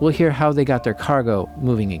break, we'll hear how they got their cargo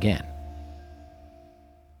moving again.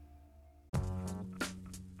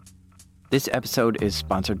 This episode is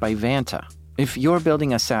sponsored by Vanta. If you're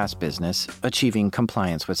building a SaaS business, achieving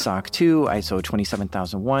compliance with SOC 2, ISO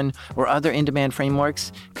 27001, or other in-demand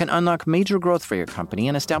frameworks can unlock major growth for your company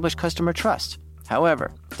and establish customer trust.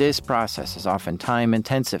 However, this process is often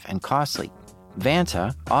time-intensive and costly.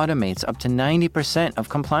 Vanta automates up to 90% of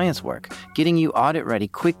compliance work, getting you audit-ready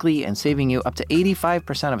quickly and saving you up to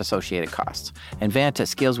 85% of associated costs. And Vanta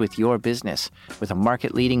scales with your business with a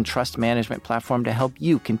market-leading trust management platform to help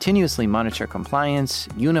you continuously monitor compliance,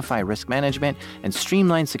 unify risk management, and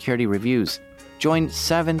streamline security reviews. Join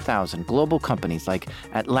 7,000 global companies like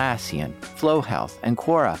Atlassian, Flow Health, and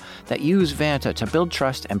Quora that use Vanta to build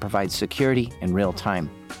trust and provide security in real time.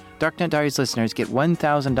 Darknet Diaries listeners get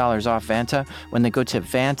 $1,000 off Vanta when they go to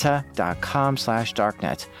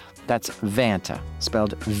vanta.com/darknet. That's Vanta,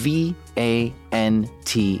 spelled Vanta.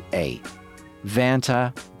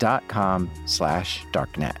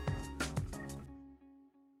 Vanta.com/darknet.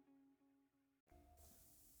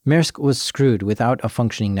 Maersk was screwed without a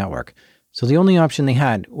functioning network, so the only option they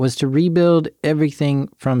had was to rebuild everything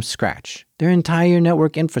from scratch, their entire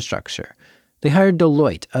network infrastructure. They hired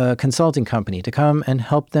Deloitte, a consulting company, to come and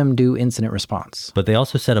help them do incident response. But they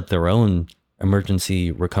also set up their own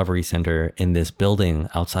emergency recovery center in this building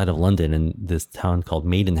outside of London in this town called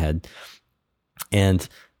Maidenhead. And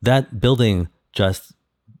that building just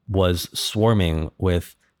was swarming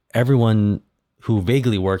with everyone who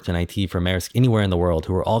vaguely worked in IT for Maersk anywhere in the world,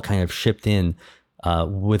 who were all kind of shipped in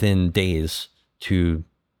within days to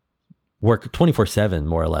work 24/7,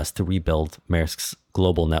 more or less, to rebuild Maersk's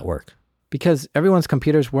global network. Because everyone's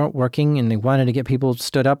computers weren't working and they wanted to get people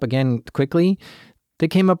stood up again quickly, they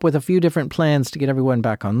came up with a few different plans to get everyone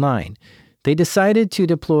back online. They decided to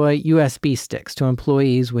deploy USB sticks to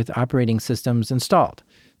employees with operating systems installed.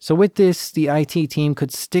 So with this, the IT team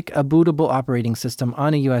could stick a bootable operating system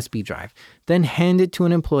on a USB drive, then hand it to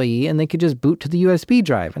an employee and they could just boot to the USB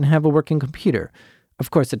drive and have a working computer.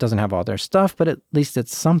 Of course, it doesn't have all their stuff, but at least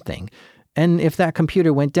it's something. And if that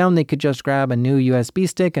computer went down, they could just grab a new USB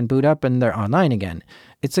stick and boot up and they're online again.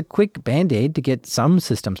 It's a quick band-aid to get some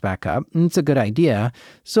systems back up, and it's a good idea.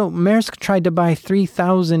 So Maersk tried to buy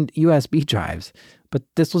 3,000 USB drives. But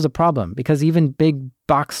this was a problem because even big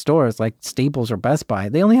box stores like Staples or Best Buy,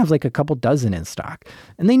 they only have like a couple dozen in stock.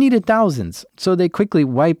 And they needed thousands. So they quickly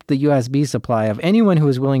wiped the USB supply of anyone who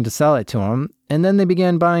was willing to sell it to them. And then they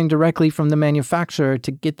began buying directly from the manufacturer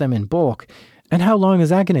to get them in bulk. And how long is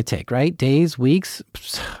that going to take, right? Days, weeks?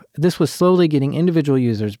 This was slowly getting individual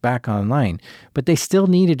users back online, but they still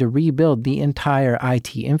needed to rebuild the entire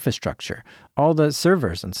IT infrastructure, all the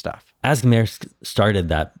servers and stuff. As Maersk started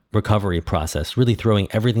that recovery process, really throwing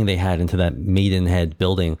everything they had into that Maidenhead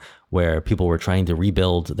building where people were trying to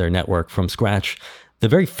rebuild their network from scratch, the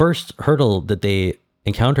very first hurdle that they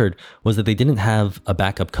encountered was that they didn't have a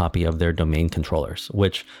backup copy of their domain controllers,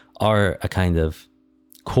 which are a kind of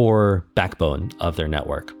core backbone of their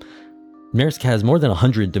network. Maersk has more than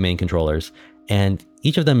 100 domain controllers, and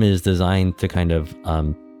each of them is designed to kind of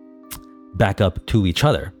back up to each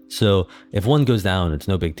other. So if one goes down, it's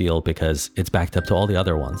no big deal because it's backed up to all the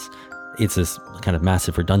other ones. It's this kind of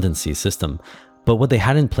massive redundancy system. But what they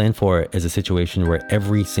hadn't planned for is a situation where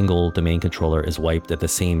every single domain controller is wiped at the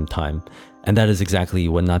same time. And that is exactly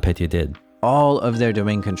what NotPetya did. All of their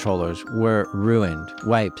domain controllers were ruined,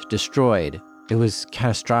 wiped, destroyed. It was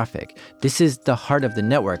catastrophic. This is the heart of the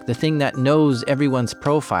network, the thing that knows everyone's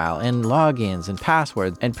profile and logins and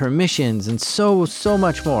passwords and permissions and so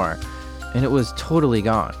much more. And it was totally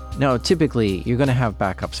gone. Now, typically, you're going to have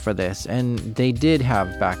backups for this, and they did have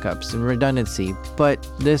backups and redundancy, but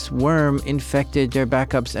this worm infected their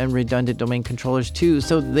backups and redundant domain controllers too,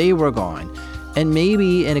 so they were gone. And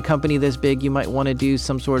maybe in a company this big, you might want to do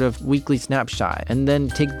some sort of weekly snapshot and then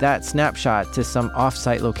take that snapshot to some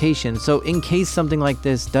offsite location. So in case something like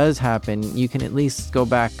this does happen, you can at least go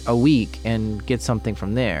back a week and get something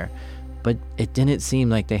from there. But it didn't seem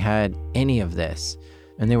like they had any of this,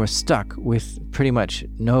 and they were stuck with pretty much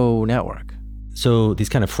no network. So these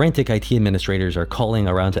kind of frantic IT administrators are calling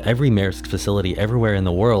around to every Maersk facility everywhere in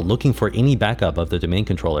the world looking for any backup of the domain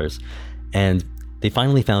controllers. And they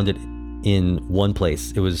finally found it in one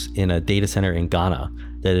place. It was in a data center in Ghana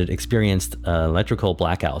that had experienced electrical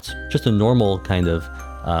blackouts, just a normal kind of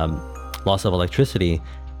loss of electricity.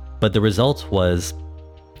 But the result was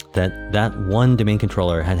that one domain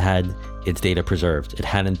controller had its data preserved. It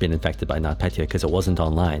hadn't been infected by NotPetya because it wasn't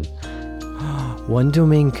online. One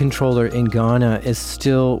domain controller in Ghana is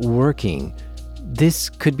still working.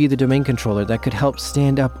 This could be the domain controller that could help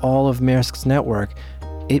stand up all of Maersk's network.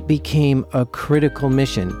 It became a critical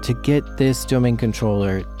mission to get this domain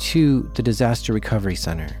controller to the disaster recovery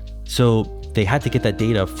center. So they had to get that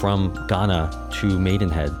data from Ghana to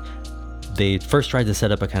Maidenhead. They first tried to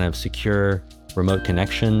set up a kind of secure remote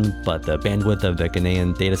connection, but the bandwidth of the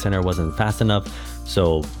Ghanaian data center wasn't fast enough.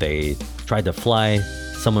 So they tried to fly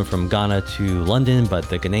someone from Ghana to London, but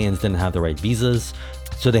the Ghanaians didn't have the right visas.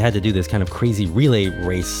 So they had to do this kind of crazy relay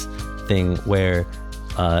race thing where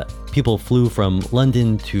people flew from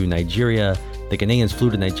London to Nigeria. The Ghanaians flew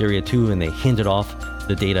to Nigeria too, and they handed off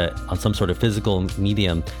the data on some sort of physical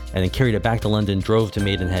medium and then carried it back to London, drove to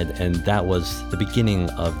Maidenhead, and that was the beginning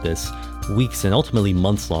of this weeks and ultimately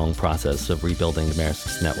months-long process of rebuilding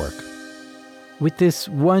Maersk's network. With this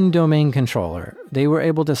one domain controller, they were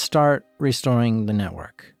able to start restoring the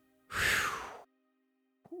network.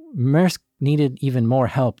 Maersk needed even more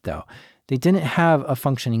help, though. They didn't have a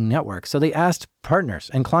functioning network, so they asked partners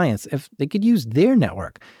and clients if they could use their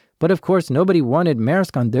network. But of course, nobody wanted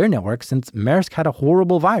Maersk on their network since Maersk had a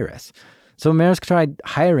horrible virus. So Maersk tried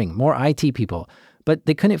hiring more IT people, but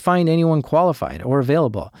they couldn't find anyone qualified or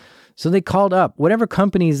available. So they called up whatever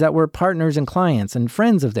companies that were partners and clients and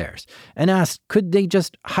friends of theirs and asked, could they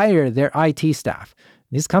just hire their IT staff?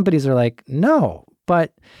 These companies are like, no,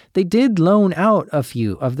 but they did loan out a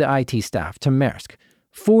few of the IT staff to Maersk.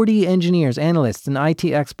 40 engineers, analysts, and IT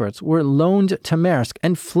experts were loaned to Maersk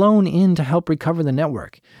and flown in to help recover the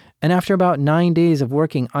network. And after about 9 days of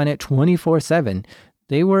working on it 24/7,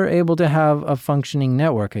 they were able to have a functioning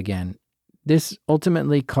network again. This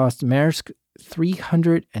ultimately cost Maersk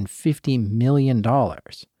 $350 million.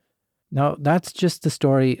 Now, that's just the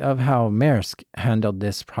story of how Maersk handled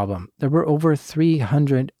this problem. There were over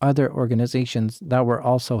 300 other organizations that were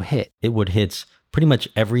also hit. It would hit pretty much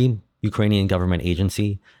every Ukrainian government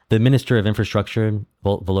agency. The Minister of Infrastructure,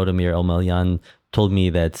 Volodymyr Omelyan, told me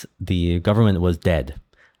that the government was dead.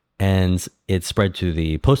 And it spread to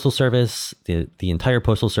the postal service. The entire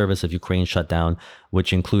postal service of Ukraine shut down,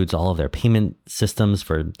 which includes all of their payment systems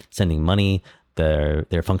for sending money, their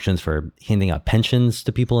functions for handing out pensions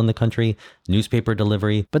to people in the country, newspaper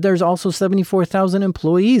delivery. But there's also 74,000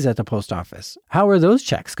 employees at the post office. How are those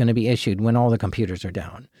checks going to be issued when all the computers are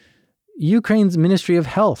down? Ukraine's Ministry of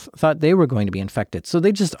Health thought they were going to be infected, so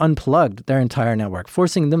they just unplugged their entire network,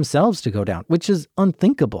 forcing themselves to go down, which is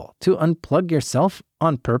unthinkable. To unplug yourself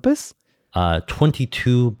on purpose?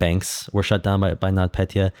 22 banks were shut down by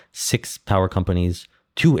NotPetya, 6 power companies,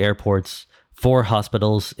 2 airports, 4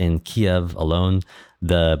 hospitals in Kiev alone.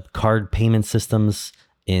 The card payment systems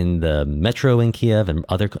in the metro in Kiev and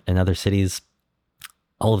other cities,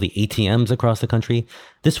 all of the ATMs across the country.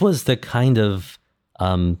 This was the kind of,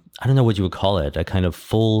 I don't know what you would call it, a kind of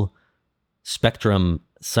full spectrum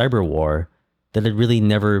cyber war that had really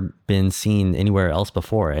never been seen anywhere else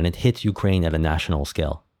before. And it hit Ukraine at a national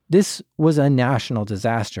scale. This was a national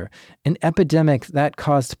disaster, an epidemic that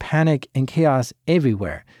caused panic and chaos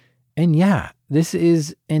everywhere. And yeah, this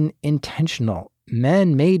is an intentional,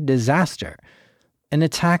 man-made disaster, an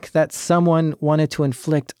attack that someone wanted to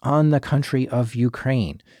inflict on the country of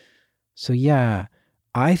Ukraine. So yeah,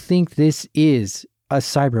 I think this is a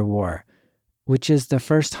cyber war, which is the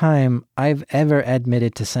first time I've ever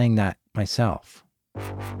admitted to saying that myself.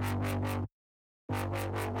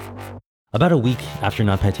 About a week after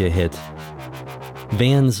NotPetya hit,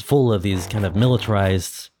 vans full of these kind of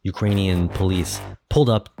militarized Ukrainian police pulled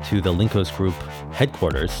up to the Linkos Group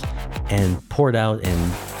headquarters and poured out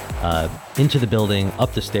and into the building,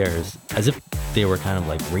 up the stairs, as if they were kind of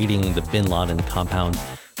like raiding the Bin Laden compound,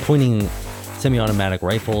 pointing semi-automatic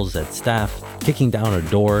rifles at staff, kicking down a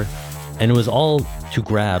door. And it was all to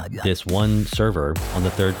grab this one server on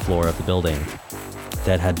the third floor of the building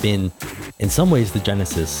that had been, in some ways, the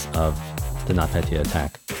genesis of the NotPetya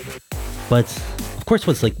attack. But of course,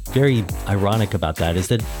 what's like very ironic about that is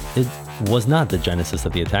that it was not the genesis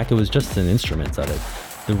of the attack. It was just an instrument of it.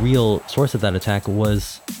 The real source of that attack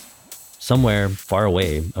was somewhere far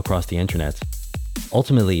away across the internet.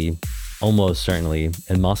 Ultimately, almost certainly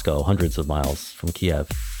in Moscow, hundreds of miles from Kiev.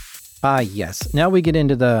 Yes. Now we get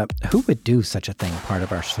into the who would do such a thing part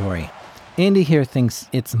of our story. Andy here thinks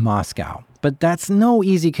it's Moscow, but that's no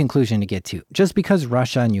easy conclusion to get to. Just because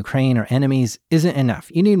Russia and Ukraine are enemies isn't enough.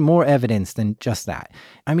 You need more evidence than just that.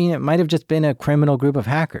 I mean, it might have just been a criminal group of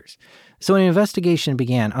hackers. So an investigation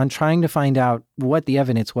began on trying to find out what the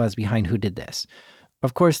evidence was behind who did this.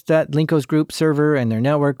 Of course, that Linkos Group server and their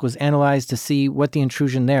network was analyzed to see what the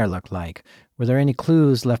intrusion there looked like. Were there any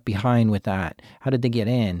clues left behind with that? How did they get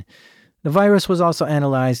in? The virus was also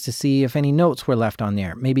analyzed to see if any notes were left on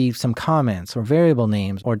there, maybe some comments or variable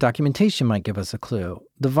names or documentation might give us a clue.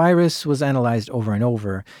 The virus was analyzed over and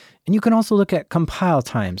over, and you can also look at compile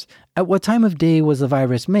times. At what time of day was the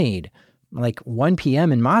virus made? Like 1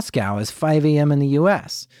 p.m. in Moscow is 5 a.m. in the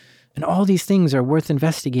US. And all these things are worth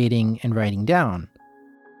investigating and writing down.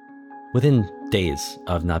 Within days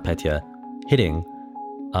of NotPetya hitting,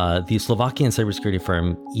 the Slovakian cybersecurity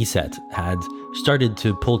firm ESET had started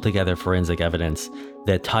to pull together forensic evidence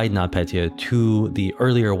that tied NotPetya to the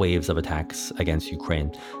earlier waves of attacks against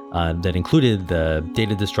Ukraine that included the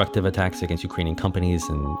data destructive attacks against Ukrainian companies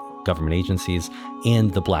and government agencies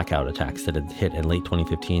and the blackout attacks that had hit in late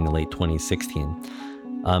 2015 and late 2016.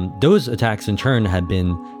 Those attacks in turn had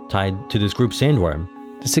been tied to this group Sandworm.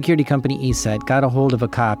 The security company ESET got a hold of a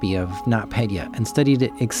copy of NotPetya and studied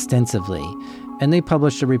it extensively. And they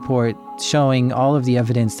published a report showing all of the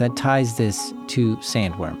evidence that ties this to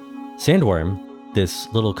Sandworm. Sandworm, this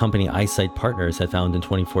little company Eyesight Partners had found in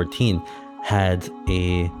 2014, had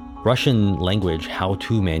a Russian language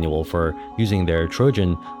how-to manual for using their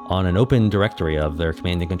Trojan on an open directory of their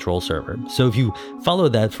command and control server. So if you follow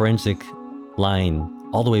that forensic line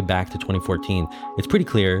all the way back to 2014, it's pretty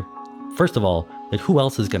clear, first of all, that who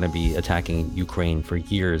else is going to be attacking Ukraine for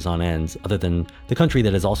years on end other than the country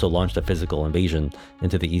that has also launched a physical invasion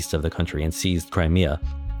into the east of the country and seized Crimea.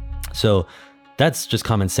 So that's just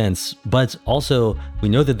common sense. But also, we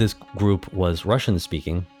know that this group was Russian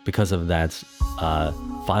speaking because of that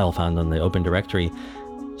file found on the open directory.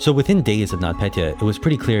 So within days of NotPetya, it was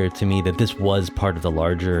pretty clear to me that this was part of the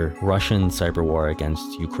larger Russian cyber war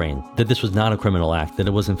against Ukraine, that this was not a criminal act, that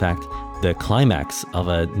it was in fact the climax of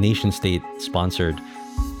a nation-state-sponsored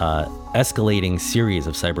escalating series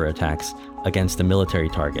of cyber attacks against a military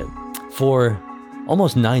target. For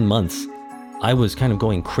almost 9 months, I was kind of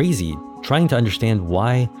going crazy trying to understand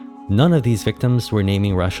why none of these victims were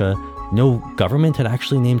naming Russia. No government had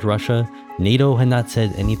actually named Russia. NATO had not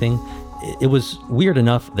said anything. It was weird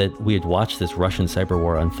enough that we had watched this Russian cyber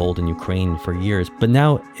war unfold in Ukraine for years, but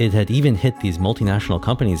now it had even hit these multinational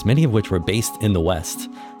companies, many of which were based in the West.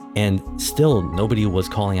 And still nobody was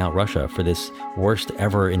calling out Russia for this worst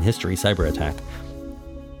ever in history cyber attack.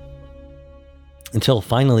 Until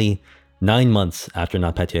finally, 9 months after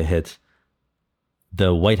NotPetya hit,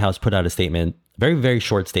 the White House put out a statement, very, very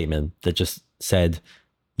short statement that just said,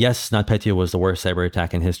 yes, NotPetya was the worst cyber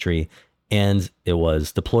attack in history, and it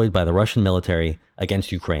was deployed by the Russian military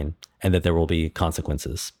against Ukraine, and that there will be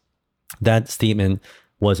consequences. That statement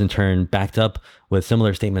was in turn backed up with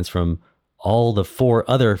similar statements from all the 4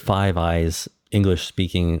 other Five Eyes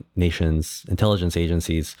English-speaking nations, intelligence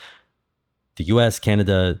agencies, the US,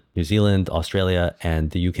 Canada, New Zealand, Australia,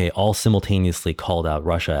 and the UK all simultaneously called out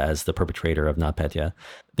Russia as the perpetrator of NotPetya.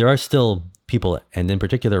 There are still people, and in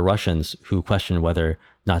particular Russians, who question whether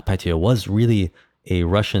NotPetya was really a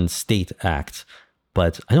Russian state act.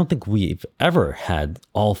 But I don't think we've ever had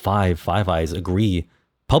all Five Eyes agree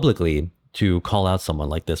publicly to call out someone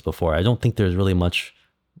like this before. I don't think there's really much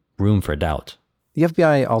room for doubt. The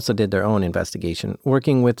FBI also did their own investigation,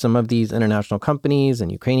 working with some of these international companies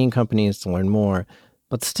and Ukrainian companies to learn more.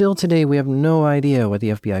 But still today, we have no idea what the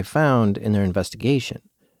FBI found in their investigation.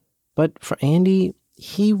 But for Andy,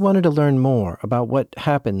 he wanted to learn more about what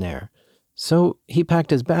happened there. So he packed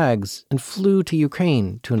his bags and flew to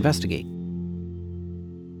Ukraine to investigate.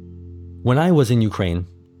 When I was in Ukraine,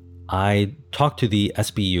 I talked to the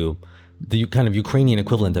SBU, the kind of Ukrainian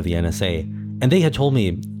equivalent of the NSA, and they had told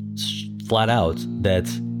me flat out that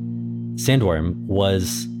Sandworm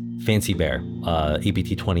was Fancy Bear,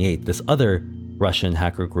 APT-28, this other Russian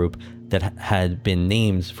hacker group that had been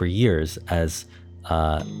named for years as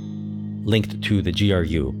linked to the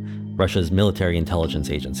GRU, Russia's military intelligence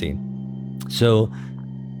agency. So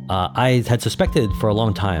I had suspected for a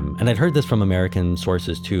long time, and I'd heard this from American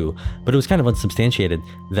sources too, but it was kind of unsubstantiated,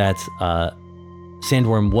 that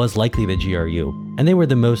Sandworm was likely the GRU. And they were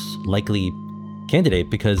the most likely candidate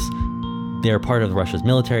because they're part of Russia's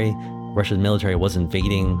military. Russia's military was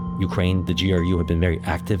invading Ukraine. The GRU had been very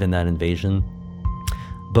active in that invasion.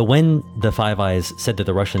 But when the Five Eyes said that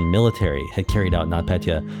the Russian military had carried out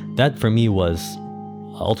NotPetya, that for me was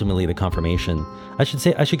ultimately the confirmation. I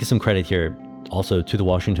should give some credit here also to the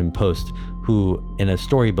Washington Post, who in a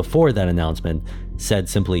story before that announcement said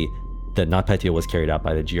simply that NotPetya was carried out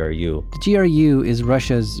by the GRU. The GRU is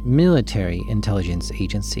Russia's military intelligence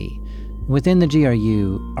agency. Within the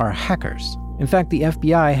GRU are hackers. In fact, the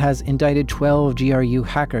FBI has indicted 12 GRU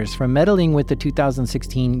hackers for meddling with the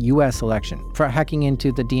 2016 US election, for hacking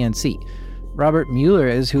into the DNC. Robert Mueller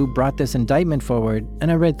is who brought this indictment forward,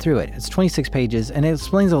 and I read through it. It's 26 pages, and it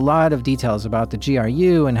explains a lot of details about the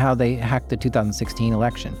GRU and how they hacked the 2016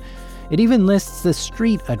 election. It even lists the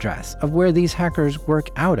street address of where these hackers work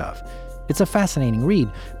out of. It's a fascinating read,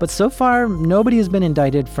 but so far, nobody has been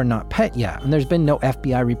indicted for NotPetya, and there's been no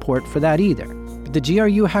FBI report for that either. But the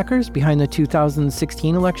GRU hackers behind the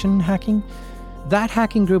 2016 election hacking, that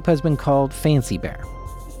hacking group has been called Fancy Bear.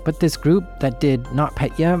 But this group that did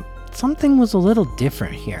NotPetya, something was a little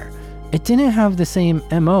different here. It didn't have the same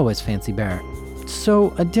MO as Fancy Bear,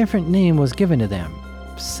 so a different name was given to them,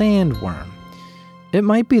 Sandworm. It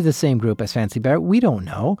might be the same group as Fancy Bear, we don't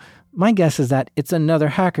know. My guess is that it's another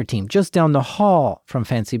hacker team just down the hall from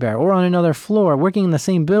Fancy Bear or on another floor working in the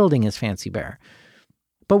same building as Fancy Bear.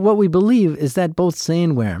 But what we believe is that both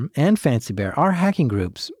Sandworm and Fancy Bear are hacking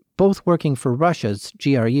groups, both working for Russia's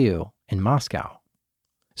GRU in Moscow.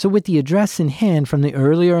 So with the address in hand from the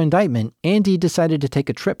earlier indictment, Andy decided to take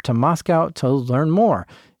a trip to Moscow to learn more.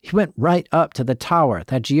 He went right up to the tower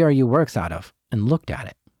that GRU works out of and looked at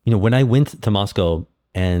it. You know, when I went to Moscow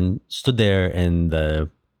and stood there in the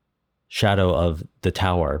shadow of the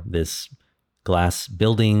tower, this glass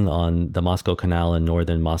building on the Moscow Canal in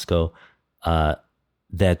northern Moscow,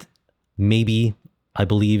 that maybe I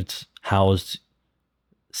believed housed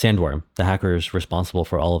Sandworm, the hackers responsible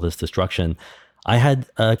for all of this destruction, I had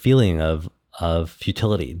a feeling of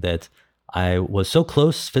futility, that I was so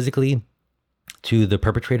close physically to the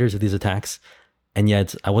perpetrators of these attacks, and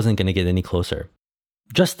yet I wasn't going to get any closer.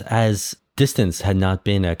 Just as distance had not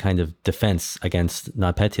been a kind of defense against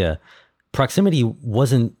NotPetya, proximity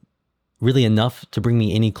wasn't really enough to bring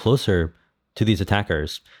me any closer to these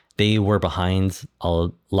attackers. They were behind a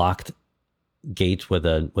locked gate with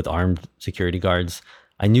armed security guards.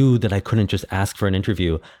 I knew that I couldn't just ask for an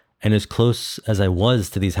interview. And as close as I was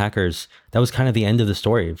to these hackers, that was kind of the end of the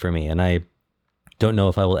story for me. And I don't know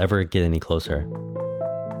if I will ever get any closer.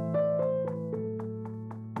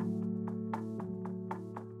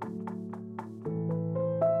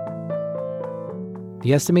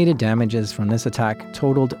 The estimated damages from this attack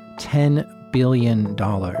totaled $10 billion.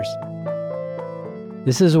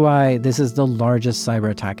 This is why this is the largest cyber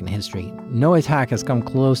attack in history. No attack has come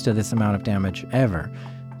close to this amount of damage ever.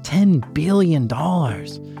 $10 billion.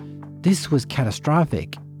 This was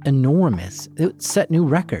catastrophic, enormous. It set new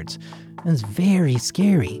records. And it's very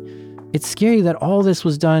scary. It's scary that all this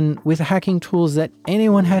was done with hacking tools that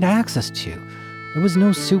anyone had access to. There was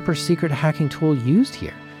no super secret hacking tool used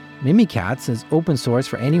here. Mimikatz is open source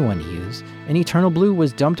for anyone to use, and Eternal Blue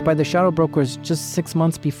was dumped by the shadow brokers just 6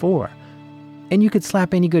 months before. And you could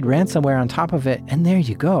slap any good ransomware on top of it, and there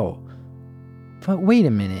you go. But wait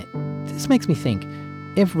a minute, this makes me think,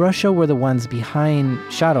 If Russia were the ones behind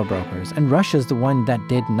shadow brokers, and Russia's the one that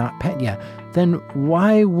did NotPetya, then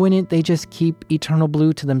why wouldn't they just keep Eternal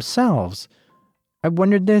Blue to themselves? I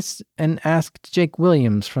wondered this and asked Jake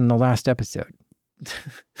Williams from the last episode.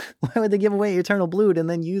 Why would they give away Eternal Blue and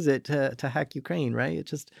then use it to hack Ukraine, right? It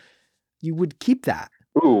just, you would keep that.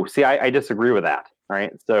 Ooh, see, I disagree with that,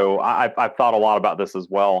 right? So I've thought a lot about this as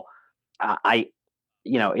well. If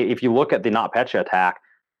you look at the NotPetya attack,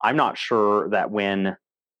 I'm not sure that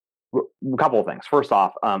a couple of things. First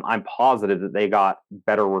off, I'm positive that they got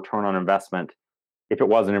better return on investment if it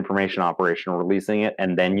was an information operation, releasing it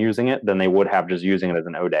and then using it, than they would have just using it as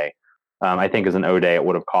an O-Day. I think as an O-Day, it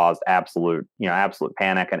would have caused absolute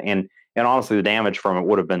panic, and honestly, the damage from it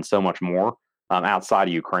would have been so much more outside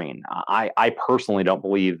of Ukraine. I personally don't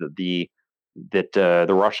believe that the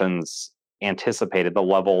Russians anticipated the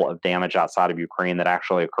level of damage outside of Ukraine that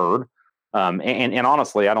actually occurred. And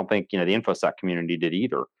honestly, I don't think the InfoSec community did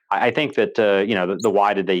either. I think that the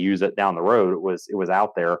why did they use it down the road? It was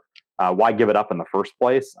out there. Why give it up in the first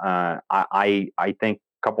place? I think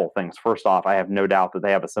a couple of things. First off, I have no doubt that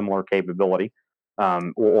they have a similar capability,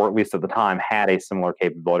 or at least at the time had a similar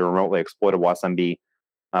capability, remotely exploitable SMB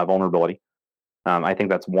vulnerability. I think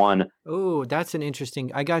that's one. Oh, that's an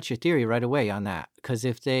interesting. I got your theory right away on that, because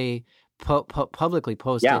if they publicly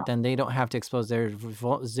post it, then they don't have to expose their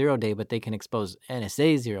 0 day, but they can expose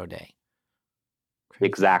NSA 0 day.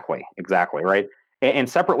 Crazy. Exactly, right. And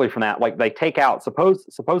separately from that, like they take out, suppose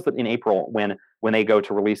that in April, when they go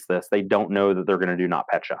to release this, they don't know that they're going to do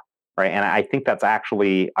NotPetya, right? And I think that's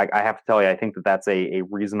actually, I have to tell you, I think that that's a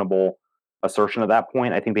reasonable assertion at that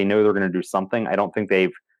point. I think they know they're going to do something. I don't think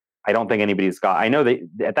anybody's got, I know they,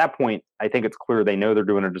 at that point, I think it's clear they know they're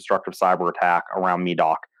doing a destructive cyber attack around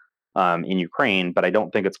MEDOC in Ukraine, but I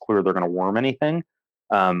don't think it's clear they're going to worm anything.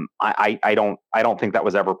 I don't think that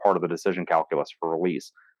was ever part of the decision calculus for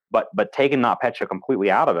release. But taking NotPetya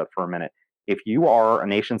completely out of it for a minute, if you are a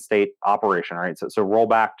nation state operation, right? So roll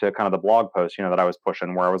back to kind of the blog post, that I was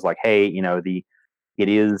pushing, where I was like, hey, it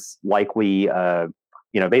is likely,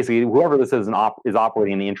 basically whoever this is is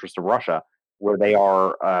operating in the interest of Russia, where they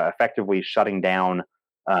are effectively shutting down,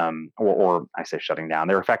 or I say shutting down,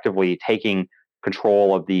 they're effectively taking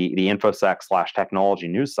control of the InfoSec/technology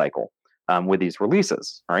news cycle with these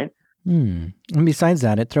releases, right? And besides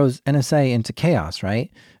that, it throws NSA into chaos, right?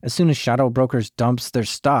 As soon as shadow brokers dumps their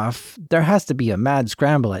stuff, there has to be a mad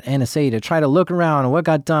scramble at NSA to try to look around and what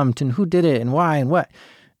got dumped and who did it and why and what.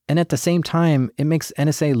 And at the same time, it makes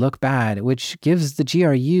NSA look bad, which gives the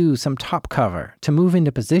GRU some top cover to move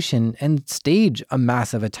into position and stage a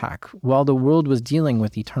massive attack while the world was dealing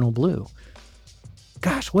with Eternal Blue.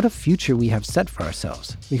 Gosh, what a future we have set for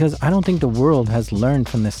ourselves, because I don't think the world has learned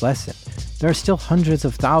from this lesson. There are still hundreds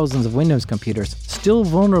of thousands of Windows computers still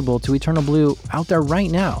vulnerable to Eternal Blue out there right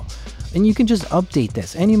now, and you can just update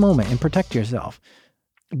this any moment and protect yourself.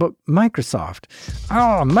 But Microsoft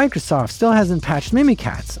still hasn't patched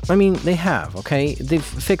Mimikatz. I mean, they have, okay? They've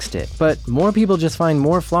fixed it, but more people just find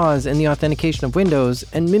more flaws in the authentication of Windows,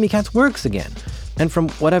 and Mimikatz works again. And from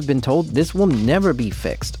what I've been told, this will never be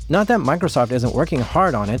fixed. Not that Microsoft isn't working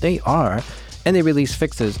hard on it, they are. And they release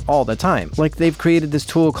fixes all the time. Like they've created this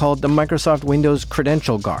tool called the Microsoft Windows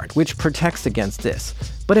Credential Guard, which protects against this.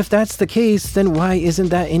 But if that's the case, then why isn't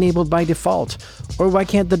that enabled by default? Or why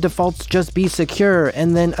can't the defaults just be secure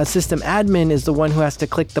and then a system admin is the one who has to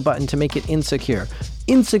click the button to make it insecure?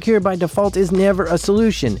 Insecure by default is never a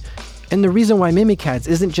solution. And the reason why Mimikatz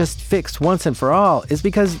isn't just fixed once and for all is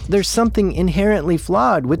because there's something inherently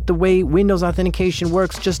flawed with the way Windows authentication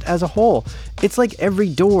works just as a whole. It's like every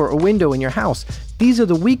door or window in your house. These are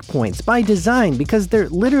the weak points by design because they're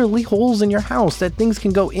literally holes in your house that things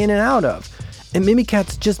can go in and out of. And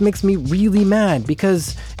Mimikatz just makes me really mad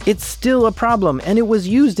because it's still a problem, and it was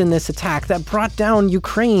used in this attack that brought down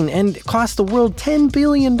Ukraine and cost the world $10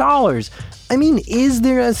 billion. I mean, is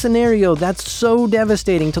there a scenario that's so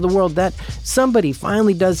devastating to the world that somebody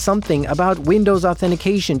finally does something about Windows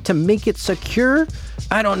authentication to make it secure?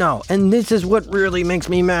 I don't know, and this is what really makes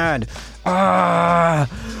me mad. I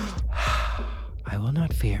will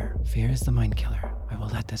not fear. Fear is the mind killer. I will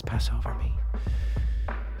let this pass over me.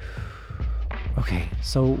 Okay,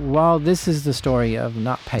 so while this is the story of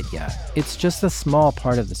NotPetya, it's just a small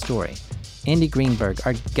part of the story. Andy Greenberg,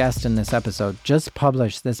 our guest in this episode, just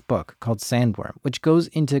published this book called Sandworm, which goes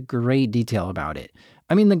into great detail about it.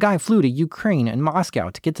 I mean, the guy flew to Ukraine and Moscow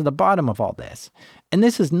to get to the bottom of all this. And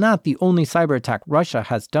this is not the only cyber attack Russia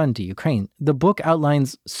has done to Ukraine. The book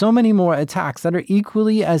outlines so many more attacks that are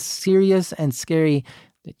equally as serious and scary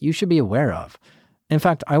that you should be aware of. In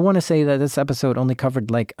fact, I want to say that this episode only covered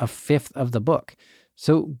like a fifth of the book.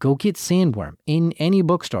 So go get Sandworm in any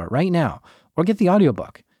bookstore right now, or get the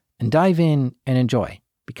audiobook and dive in and enjoy,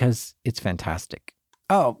 because it's fantastic.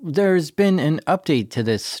 Oh, there's been an update to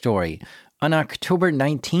this story. On October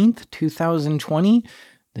 19th, 2020,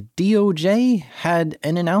 the DOJ had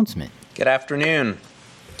an announcement. Good afternoon.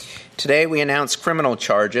 Today we announce criminal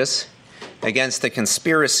charges against the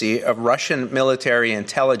conspiracy of Russian military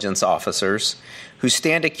intelligence officers who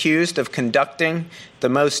stand accused of conducting the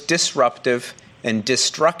most disruptive and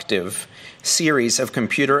destructive series of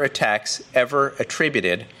computer attacks ever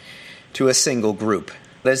attributed to a single group.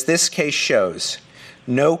 As this case shows,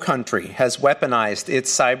 no country has weaponized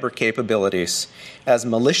its cyber capabilities as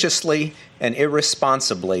maliciously and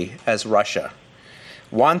irresponsibly as Russia,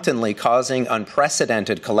 wantonly causing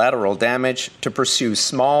unprecedented collateral damage to pursue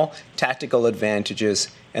small tactical advantages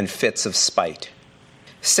and fits of spite.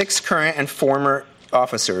 6 current and former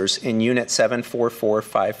officers in Unit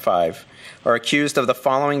 74455 are accused of the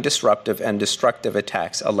following disruptive and destructive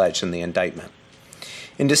attacks alleged in the indictment.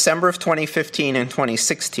 In December of 2015 and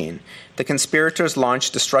 2016, the conspirators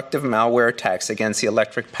launched destructive malware attacks against the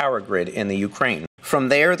electric power grid in the Ukraine. From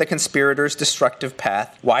there, the conspirators' destructive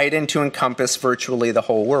path widened to encompass virtually the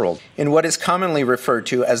whole world. In what is commonly referred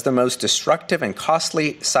to as the most destructive and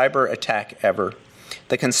costly cyber attack ever,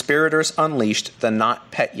 the conspirators unleashed the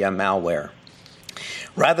NotPetya malware.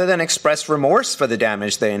 Rather than express remorse for the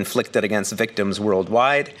damage they inflicted against victims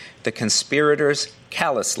worldwide, the conspirators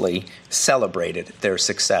callously celebrated their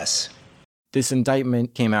success. This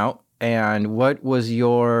indictment came out, and what was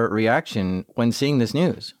your reaction when seeing this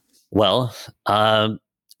news? Well,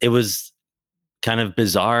 it was kind of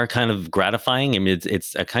bizarre, kind of gratifying. I mean,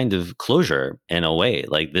 it's a kind of closure in a way.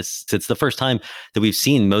 Like this, it's the first time that we've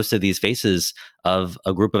seen most of these faces of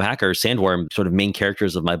a group of hackers. Sandworm, sort of main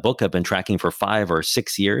characters of my book, I've been tracking for 5 or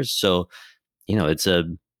 6 years. So, it's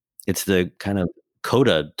the kind of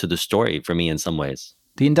coda to the story for me in some ways.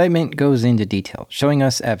 The indictment goes into detail, showing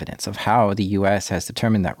us evidence of how the U.S. has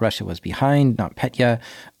determined that Russia was behind NotPetya.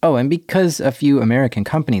 Oh, and because a few American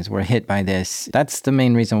companies were hit by this, that's the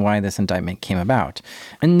main reason why this indictment came about.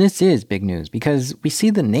 And this is big news because we see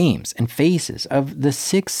the names and faces of the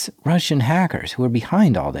 6 Russian hackers who are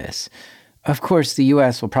behind all this. Of course, the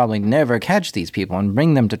U.S. will probably never catch these people and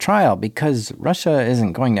bring them to trial because Russia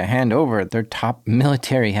isn't going to hand over their top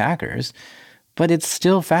military hackers. But it's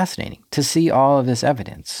still fascinating to see all of this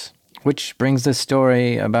evidence, which brings the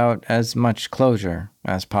story about as much closure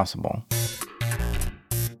as possible.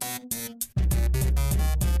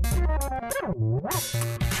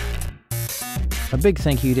 A big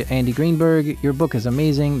thank you to Andy Greenberg. Your book is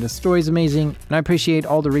amazing, the story's amazing, and I appreciate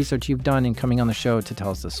all the research you've done in coming on the show to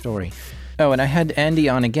tell us the story. Oh, and I had Andy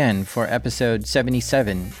on again for episode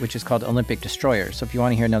 77, which is called Olympic Destroyer. So if you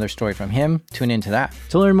want to hear another story from him, tune into that.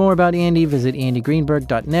 To learn more about Andy, visit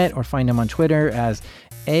andygreenberg.net or find him on Twitter as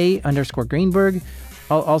 @A_Greenberg.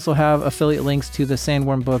 I'll also have affiliate links to the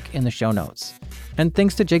Sandworm book in the show notes. And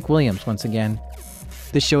thanks to Jake Williams once again.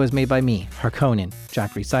 This show is made by me, Harkonnen,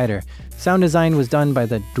 Jack Resider. Sound design was done by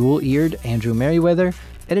the dual-eared Andrew Merriweather.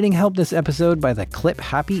 Editing help this episode by the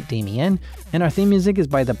clip-happy Damien, and our theme music is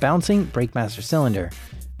by the bouncing Breakmaster Cylinder.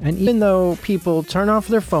 And even though people turn off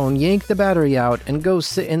their phone, yank the battery out, and go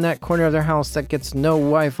sit in that corner of their house that gets no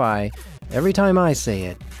Wi-Fi, every time I say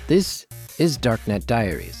it, this is Darknet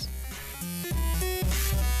Diaries.